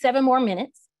about 7 more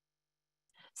minutes.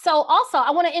 So also,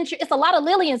 I want to introduce, it's a lot of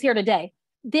Lillians here today.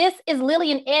 This is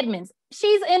Lillian Edmonds.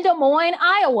 She's in Des Moines,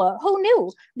 Iowa. Who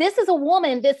knew? This is a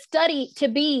woman that studied to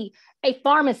be a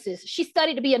pharmacist. She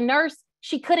studied to be a nurse.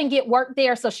 She couldn't get work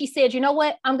there. So she said, you know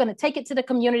what? I'm going to take it to the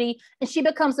community. And she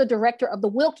becomes the director of the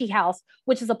Wilkie House,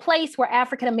 which is a place where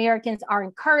African-Americans are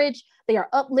encouraged. They are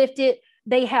uplifted.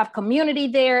 They have community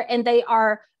there. And they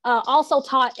are also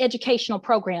taught educational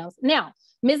programs. Now,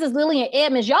 Mrs. Lillian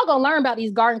Edmonds, y'all gonna learn about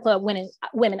these garden club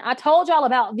women. I told y'all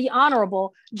about the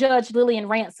Honorable Judge Lillian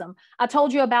Ransom. I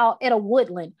told you about Etta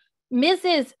Woodland.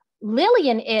 Mrs.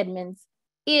 Lillian Edmonds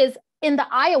is in the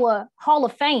Iowa Hall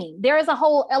of Fame. There is a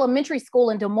whole elementary school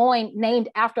in Des Moines named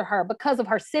after her because of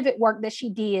her civic work that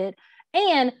she did.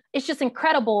 And it's just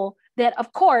incredible that,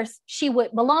 of course, she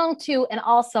would belong to and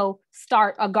also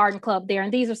start a garden club there.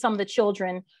 And these are some of the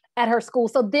children at her school.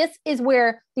 So this is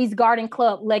where these garden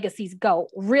club legacies go,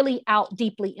 really out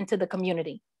deeply into the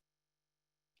community.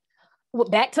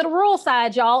 Back to the rural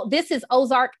side, y'all. This is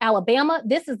Ozark, Alabama.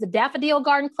 This is the Daffodil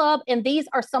Garden Club. And these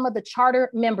are some of the charter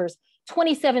members,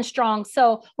 27 strong.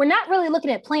 So we're not really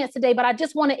looking at plants today, but I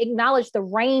just want to acknowledge the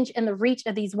range and the reach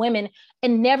of these women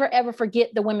and never, ever forget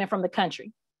the women from the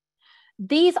country.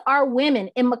 These are women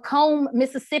in Macomb,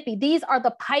 Mississippi. These are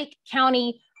the Pike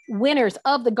County winners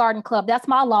of the garden club. That's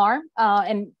my alarm,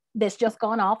 and that's just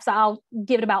gone off. So I'll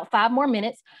give it about 5 more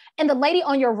minutes. And the lady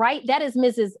on your right, that is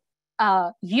Mrs.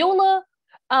 Eula.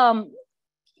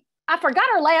 I forgot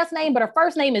her last name, but her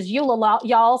first name is Eula,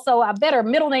 y'all. So I bet her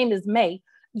middle name is May.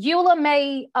 Eula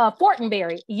May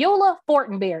Fortenberry. Eula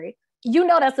Fortenberry. You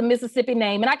know that's a Mississippi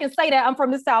name. And I can say that. I'm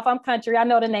from the South. I'm country. I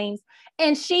know the names.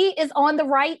 And she is on the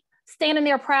right, standing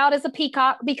there proud as a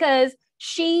peacock because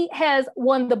She has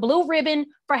won the blue ribbon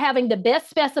for having the best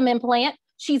specimen plant.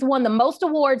 She's won the most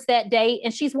awards that day,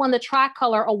 and she's won the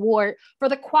Tricolor Award for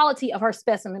the quality of her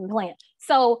specimen plant.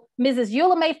 So Mrs.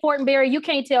 Eula May Fortenberry, you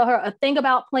can't tell her a thing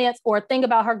about plants or a thing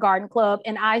about her garden club,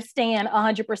 and I stand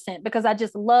 100% because I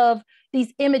just love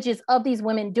these images of these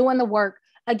women doing the work,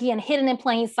 again, hidden in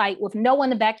plain sight with no one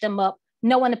to back them up,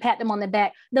 no one to pat them on the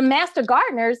back. The master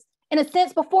gardeners, in a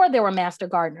sense, before there were master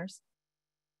gardeners.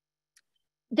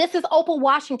 This is Opal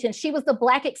Washington. She was the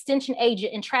Black Extension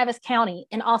agent in Travis County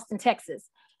in Austin, Texas.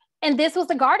 And this was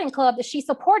the garden club that she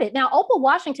supported. Now, Opal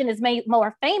Washington is made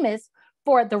more famous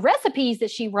for the recipes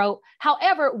that she wrote.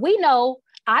 However, we know,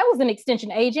 I was an extension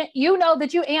agent. You know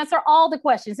that you answer all the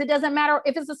questions. It doesn't matter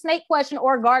if it's a snake question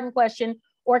or a garden question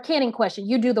or a canning question,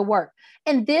 you do the work.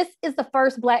 And this is the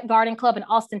first Black garden club in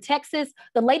Austin, Texas.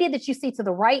 The lady that you see to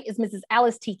the right is Mrs.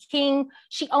 Alice T. King.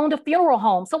 She owned a funeral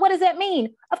home. So what does that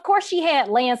mean? Of course, she had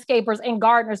landscapers and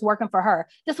gardeners working for her.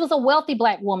 This was a wealthy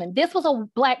Black woman. This was a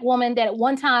Black woman that at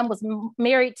one time was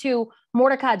married to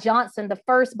Mordecai Johnson, the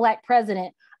first Black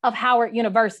president of Howard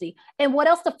University. And what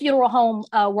else do funeral home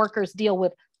workers deal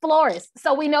with? Florists.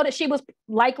 So we know that she was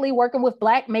likely working with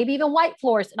Black, maybe even white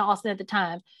florists in Austin at the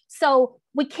time. So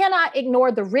we cannot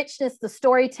ignore the richness, the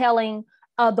storytelling,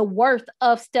 the worth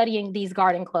of studying these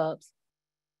garden clubs.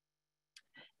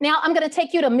 Now I'm going to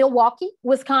take you to Milwaukee,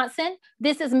 Wisconsin.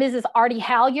 This is Mrs. Artie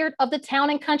Halyard of the Town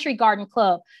and Country Garden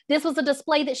Club. This was a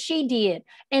display that she did,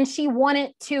 and she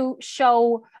wanted to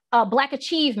show Black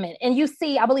achievement. And you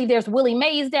see, I believe there's Willie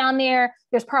Mays down there.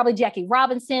 There's probably Jackie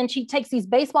Robinson. She takes these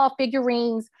baseball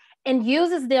figurines and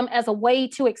uses them as a way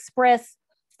to express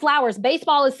flowers.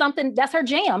 Baseball is something that's her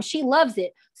jam. She loves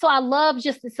it. So I love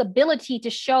just this ability to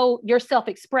show your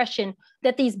self-expression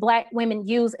that these Black women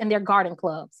use in their garden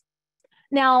clubs.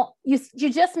 Now, you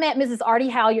just met Mrs. Artie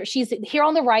Halyard. She's here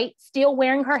on the right, still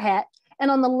wearing her hat. And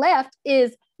on the left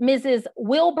is Mrs.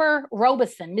 Wilbur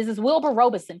Robeson. Mrs. Wilbur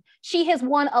Robeson. She has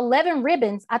won 11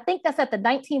 ribbons. I think that's at the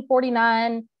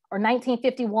 1949 or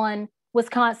 1951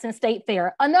 Wisconsin State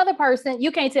Fair. Another person,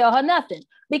 you can't tell her nothing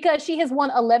because she has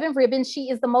won 11 ribbons. She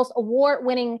is the most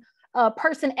award-winning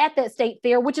person at that state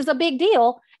fair, which is a big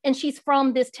deal. And she's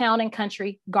from this Town and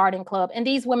Country Garden Club. And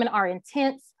these women are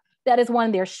intense. That is one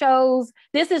of their shows.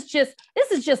 This is just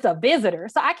a visitor.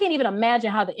 So I can't even imagine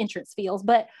how the entrance feels,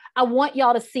 but I want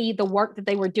y'all to see the work that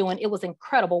they were doing. It was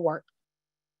incredible work.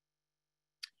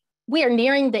 We are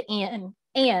nearing the end,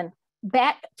 and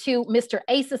back to Mr.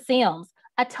 Asa Sims.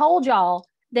 I told y'all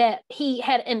that he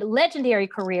had a legendary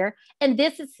career, and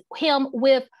this is him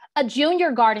with a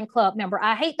junior garden club member.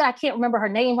 I hate that I can't remember her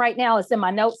name right now. It's in my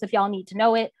notes if y'all need to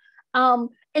know it.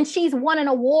 And she's won an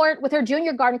award with her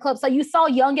junior garden club. So you saw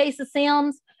young Asa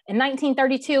Sims in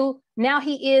 1932. Now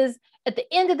he is at the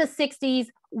end of the 60s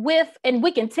with, and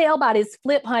we can tell by this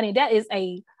flip, honey, that is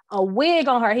a wig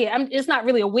on her head. It's not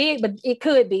really a wig, but it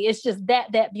could be. It's just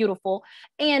that beautiful.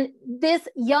 And this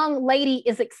young lady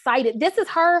is excited. This is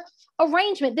her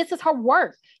arrangement. This is her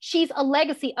work. She's a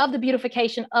legacy of the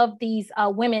beautification of these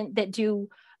women that do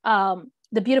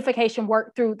the beautification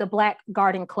work through the Black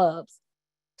garden clubs.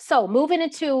 So moving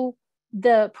into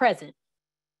the present.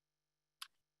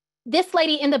 This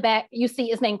lady in the back you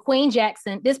see is named Queen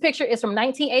Jackson. This picture is from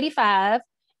 1985.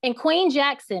 And Queen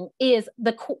Jackson is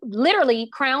literally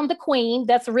crowned the queen,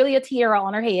 that's really a tiara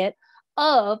on her head,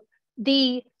 of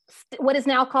what is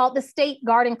now called the State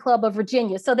Garden Club of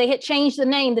Virginia. So they had changed the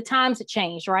name, the times had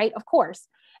changed, right? Of course.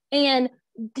 And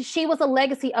she was a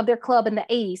legacy of their club in the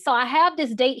 80s. So I have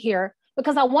this date here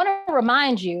because I want to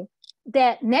remind you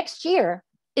that next year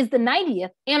is the 90th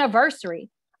anniversary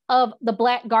of the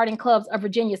Black Garden Clubs of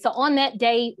Virginia. So on that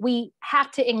day, we have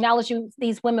to acknowledge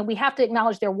these women. We have to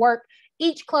acknowledge their work.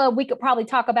 Each club we could probably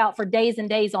talk about for days and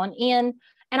days on end.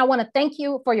 And I want to thank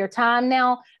you for your time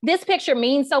now. This picture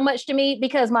means so much to me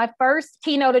because my first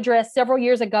keynote address several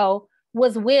years ago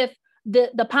was with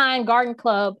the Pine Garden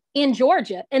Club in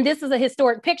Georgia. And this is a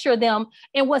historic picture of them.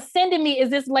 And what's sending me is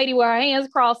this lady with her hands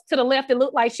crossed to the left. It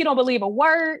looked like she don't believe a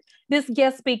word this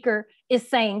guest speaker is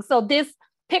saying. So this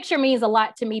picture means a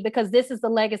lot to me because this is the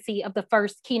legacy of the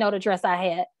first keynote address I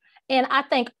had. And I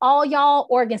thank all y'all,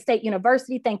 Oregon State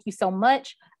University. Thank you so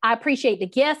much. I appreciate the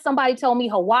guests. Somebody told me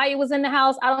Hawaii was in the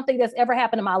house. I don't think that's ever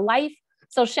happened in my life.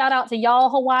 So shout out to y'all,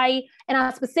 Hawaii. And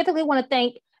I specifically want to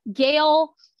thank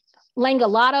Gail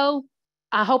Langalato.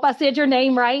 I hope I said your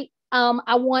name right.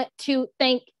 I want to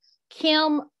thank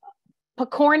Kim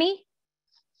Picorni.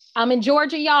 I'm in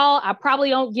Georgia, y'all. I probably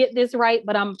don't get this right,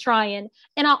 but I'm trying.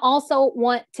 And I also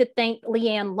want to thank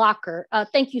Leanne Locker.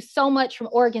 Thank you so much from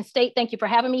Oregon State. Thank you for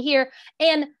having me here.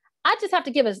 And I just have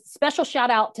to give a special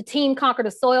shout out to Team Conquer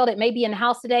the Soil that may be in the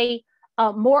house today.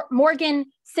 Morgan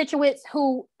Situate,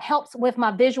 who helps with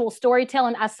my visual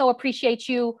storytelling. I so appreciate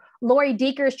you. Lori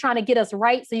Deeker is trying to get us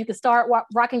right so you can start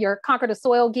rocking your Conquer the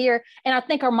Soil gear. And I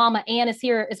think our mama Ann is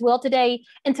here as well today.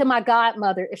 And to my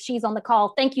godmother, if she's on the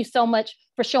call, thank you so much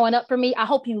for showing up for me. I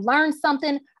hope you learned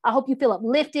something. I hope you feel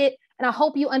uplifted. And I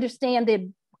hope you understand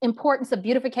the importance of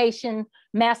beautification,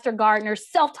 master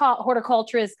gardeners, self-taught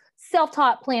horticulturists,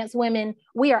 self-taught plants women.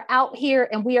 We are out here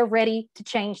and we are ready to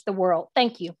change the world.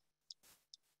 Thank you.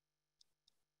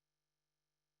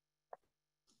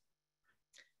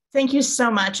 Thank you so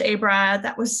much, Abra.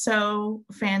 That was so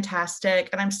fantastic.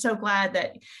 And I'm so glad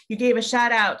that you gave a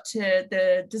shout out to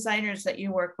the designers that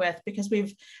you work with, because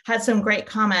we've had some great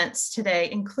comments today,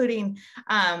 including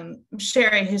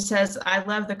Sherry, who says, I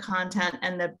love the content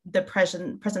and the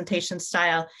presentation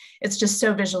style. It's just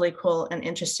so visually cool and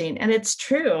interesting. And it's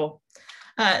true.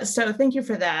 So thank you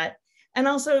for that. And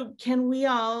also, can we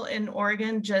all in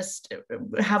Oregon just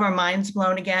have our minds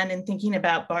blown again in thinking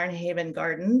about Barnhaven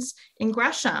Gardens in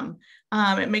Gresham?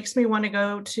 It makes me want to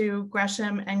go to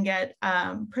Gresham and get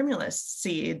primulus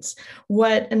seeds.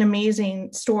 What an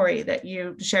amazing story that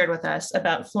you shared with us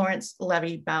about Florence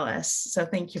Levy-Bellis. So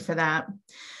thank you for that.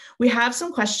 We have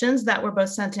some questions that were both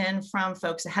sent in from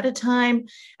folks ahead of time,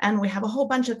 and we have a whole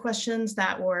bunch of questions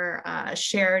that were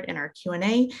shared in our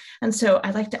Q&A. And so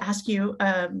I'd like to ask you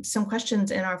some questions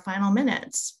in our final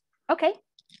minutes. Okay.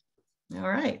 All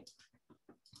right.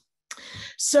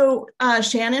 So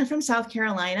Shannon from South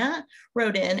Carolina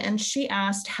wrote in and she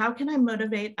asked, how can I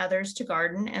motivate others to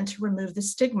garden and to remove the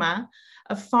stigma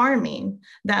of farming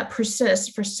that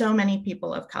persists for so many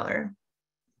people of color?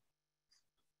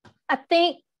 I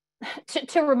think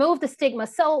to remove the stigma.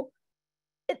 So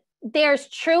there's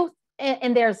truth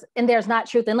and there's not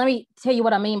truth. And let me tell you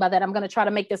what I mean by that. I'm going to try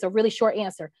to make this a really short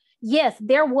answer. Yes,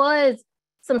 there was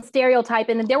some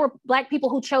stereotyping, and there were Black people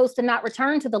who chose to not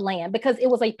return to the land because it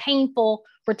was a painful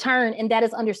return, and that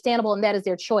is understandable, and that is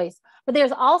their choice. But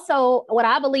there's also what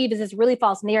I believe is this really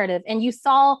false narrative. And you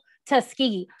saw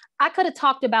Tuskegee. I could have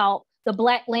talked about the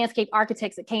Black landscape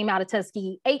architects that came out of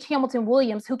Tuskegee. H. Hamilton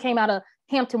Williams, who came out of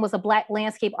Hampton, was a Black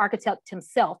landscape architect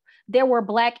himself. There were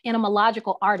Black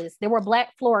entomological artists. There were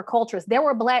Black floriculturists. There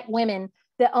were Black women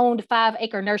that owned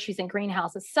 5-acre nurseries and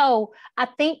greenhouses. So I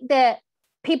think that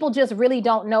people just really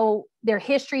don't know their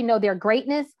history, know their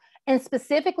greatness. And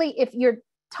specifically, if you're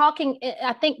talking,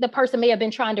 I think the person may have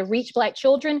been trying to reach Black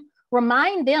children,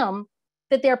 remind them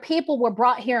that their people were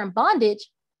brought here in bondage,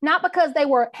 not because they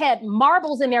had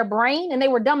marbles in their brain and they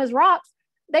were dumb as rocks.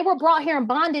 They were brought here in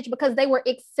bondage because they were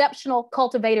exceptional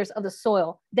cultivators of the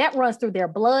soil. That runs through their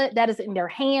blood. That is in their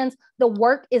hands. The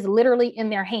work is literally in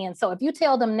their hands. So if you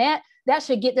tell them that, that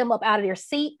should get them up out of their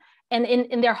seat. And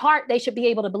in their heart, they should be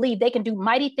able to believe they can do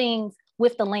mighty things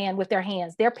with the land, with their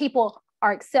hands. Their people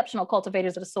are exceptional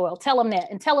cultivators of the soil. Tell them that,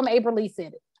 and tell them Abra Lee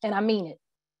said it, and I mean it.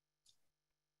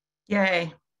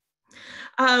 Yay.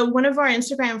 One of our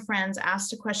Instagram friends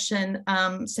asked a question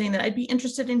saying that I'd be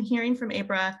interested in hearing from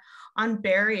Abra on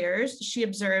barriers she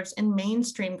observes in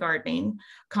mainstream gardening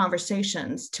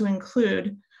conversations to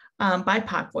include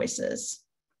BIPOC voices.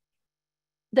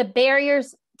 The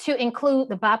barriers to include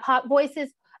the BIPOC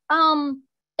voices,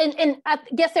 and I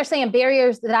guess they're saying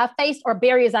barriers that I've faced or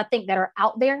barriers I think that are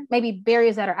out there, maybe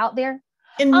barriers that are out there.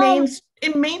 In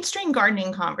mainstream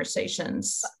gardening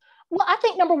conversations. Well, I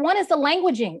think number one is the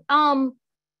languaging.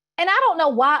 And I don't know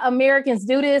why Americans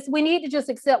do this. We need to just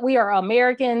accept we are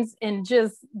Americans and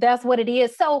just that's what it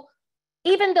is. So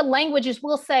even the languages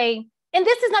will say, and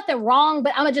this is nothing wrong,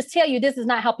 but I'm gonna just tell you, this is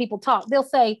not how people talk. They'll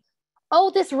say, oh,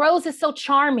 this rose is so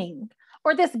charming,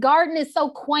 or this garden is so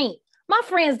quaint. My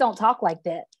friends don't talk like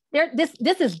that.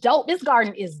 This is dope. This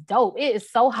garden is dope. It is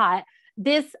so hot.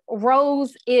 This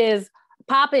rose is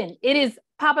popping. It is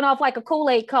popping off like a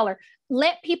Kool-Aid color.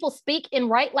 Let people speak and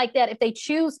write like that if they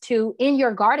choose to in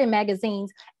your garden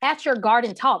magazines, at your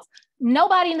garden talks.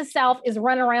 Nobody in the South is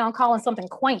running around calling something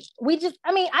quaint.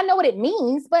 I know what it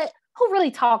means, but who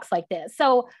really talks like that?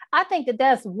 So I think that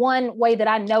that's one way that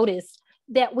I noticed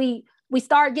that we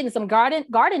start getting some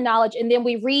garden knowledge, and then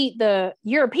we read the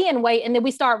European way, and then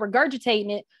we start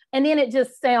regurgitating it, and then it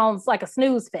just sounds like a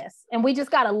snooze fest. And we just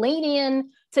got to lean in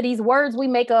to these words we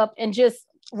make up and just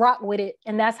rock with it.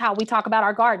 And that's how we talk about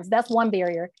our gardens. That's one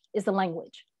barrier, is the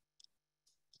language.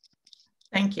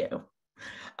 Thank you.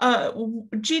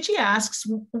 Gigi asks,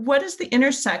 what is the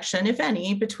intersection, if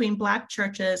any, between Black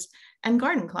churches and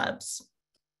garden clubs?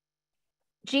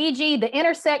 Gigi, the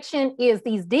intersection is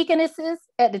these deaconesses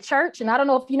at the church. And I don't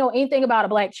know if you know anything about a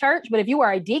Black church, but if you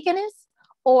are a deaconess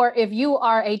or if you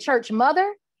are a church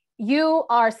mother, you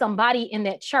are somebody in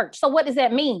that church. So what does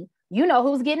that mean? You know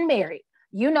who's getting married.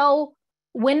 You know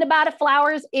when to buy the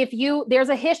flowers. There's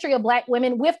a history of Black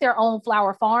women with their own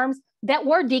flower farms that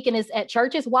were deaconess at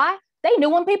churches. Why? They knew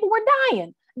when people were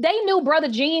dying. They knew Brother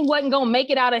Gene wasn't going to make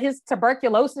it out of his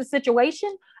tuberculosis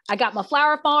situation. I got my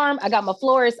flower farm. I got my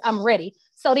florist. I'm ready.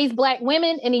 So these Black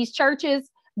women in these churches,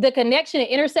 the connection and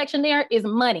intersection there is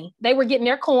money. They were getting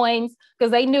their coins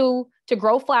because they knew to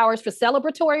grow flowers for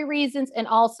celebratory reasons and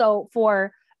also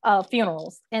for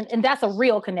funerals. And that's a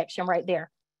real connection right there.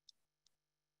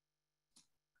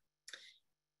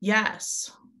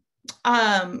 Yes.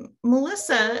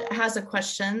 Melissa has a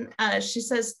question. She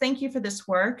says, thank you for this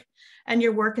work and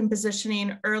your work in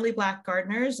positioning early Black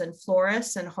gardeners and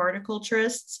florists and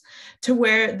horticulturists to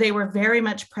where they were very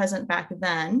much present back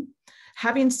then.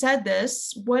 Having said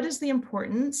this, what is the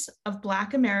importance of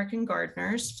Black American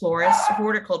gardeners, florists,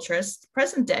 horticulturists,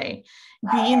 present day,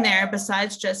 being there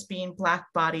besides just being Black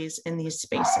bodies in these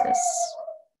spaces?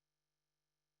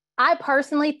 I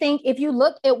personally think if you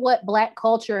look at what Black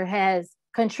culture has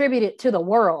contributed to the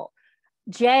world,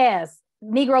 jazz,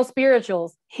 Negro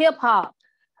spirituals, hip hop,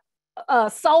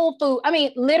 soul food, I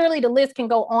mean, literally the list can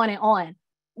go on and on.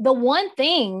 The one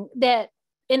thing that,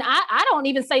 and I don't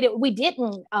even say that we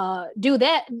didn't do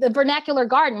that, the vernacular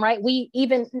garden, right? We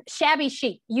even shabby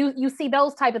chic, you see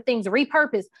those type of things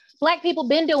repurposed. Black people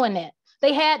been doing that.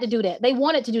 They had to do that. They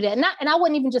wanted to do that. And I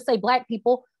wouldn't even just say Black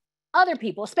people, other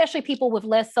people, especially people with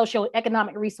less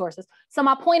socioeconomic resources. So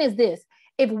my point is this: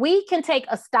 if we can take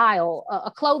a style,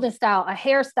 a clothing style, a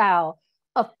hairstyle,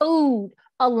 a food,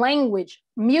 a language,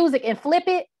 music, and flip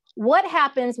it, what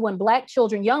happens when Black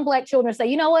children, young Black children say,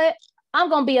 you know what? I'm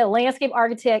going to be a landscape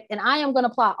architect and I am going to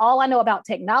apply all I know about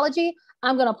technology.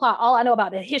 I'm going to apply all I know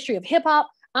about the history of hip hop.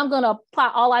 I'm going to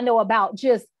apply all I know about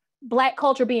just Black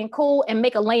culture being cool and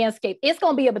make a landscape. It's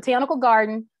going to be a botanical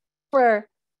garden for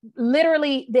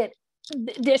literally that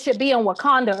should be in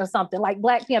Wakanda or something like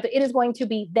Black Panther. It is going to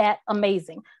be that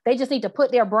amazing. They just need to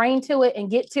put their brain to it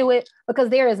and get to it, because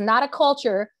there is not a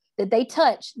culture that they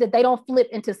touch that they don't flip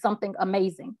into something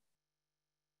amazing.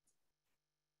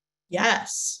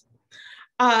 Yes.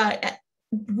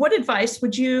 What advice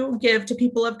would you give to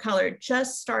people of color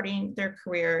just starting their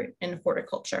career in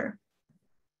horticulture?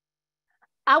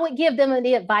 I would give them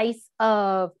the advice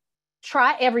of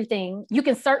try everything. You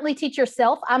can certainly teach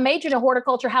yourself. I majored in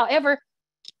horticulture. However,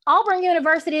 Auburn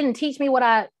University didn't teach me what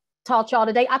I taught y'all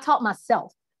today. I taught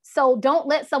myself. So don't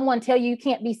let someone tell you you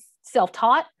can't be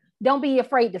self-taught. Don't be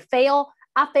afraid to fail.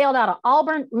 I failed out of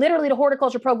Auburn, literally the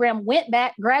horticulture program, went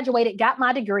back, graduated, got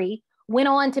my degree, went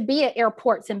on to be at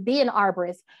airports and be an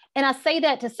arborist. And I say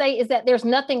that to say is that there's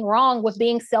nothing wrong with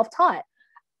being self-taught.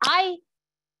 I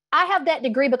have that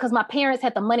degree because my parents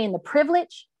had the money and the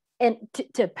privilege and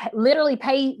to literally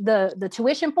pay the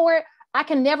tuition for it. I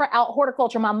can never out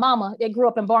horticulture my mama that grew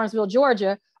up in Barnesville,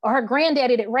 Georgia, or her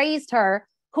granddaddy that raised her,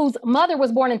 whose mother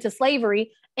was born into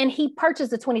slavery, and he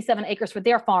purchased the 27 acres for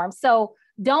their farm. So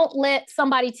don't let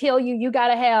somebody tell you you got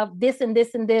to have this and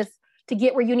this and this to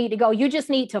get where you need to go. You just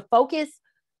need to focus,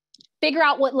 figure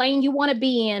out what lane you want to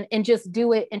be in, and just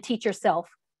do it and teach yourself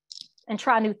and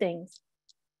try new things.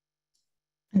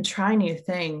 And try new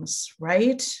things,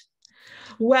 right?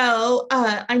 Well,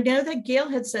 I know that Gail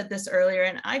had said this earlier,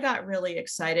 and I got really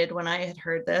excited when I had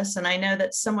heard this. And I know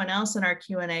that someone else in our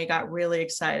Q&A got really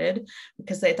excited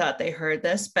because they thought they heard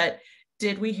this. But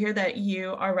did we hear that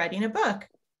you are writing a book?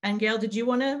 And Gail, did you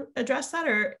want to address that?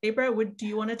 Or Abra, do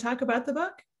you want to talk about the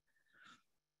book?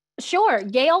 Sure.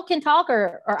 Gail can talk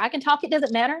or I can talk. It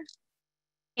doesn't matter.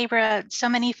 Abra, so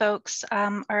many folks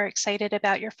are excited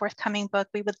about your forthcoming book.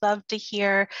 We would love to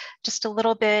hear just a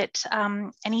little bit,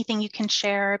 anything you can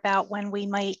share about when we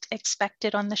might expect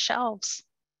it on the shelves.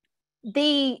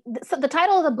 So the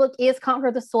title of the book is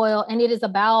Conquer the Soil, and it is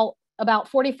about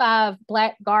 45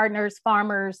 Black gardeners,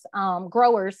 farmers,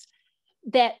 growers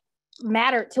that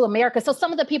mattered to America. So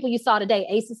some of the people you saw today,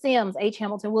 Asa Sims, H.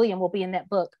 Hamilton William, will be in that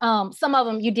book. Some of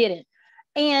them you didn't.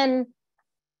 And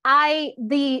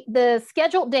the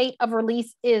scheduled date of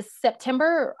release is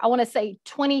September, I want to say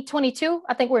 2022.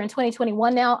 I think we're in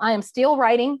 2021 now. I am still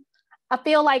writing. I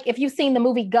feel like if you've seen the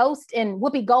movie Ghost and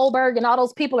Whoopi Goldberg and all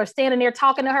those people are standing there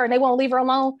talking to her and they won't leave her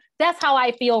alone, that's how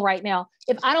I feel right now.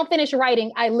 If I don't finish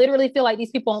writing, I literally feel like these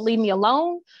people won't leave me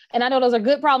alone. And I know those are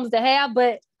good problems to have,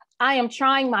 but I am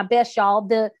trying my best, y'all.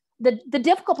 The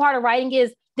difficult part of writing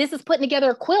is this is putting together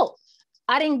a quilt.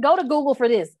 I didn't go to Google for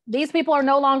this. These people are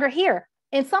no longer here.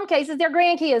 In some cases, their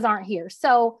grandkids aren't here.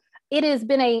 So it has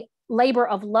been a labor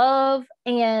of love.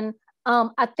 And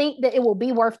I think that it will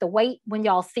be worth the wait when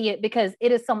y'all see it, because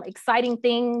it is some exciting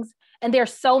things. And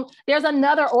there's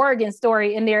another Oregon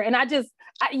story in there. And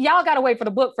y'all got to wait for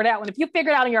the book for that one. If you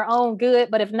figure it out on your own, good.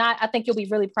 But if not, I think you'll be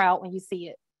really proud when you see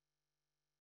it.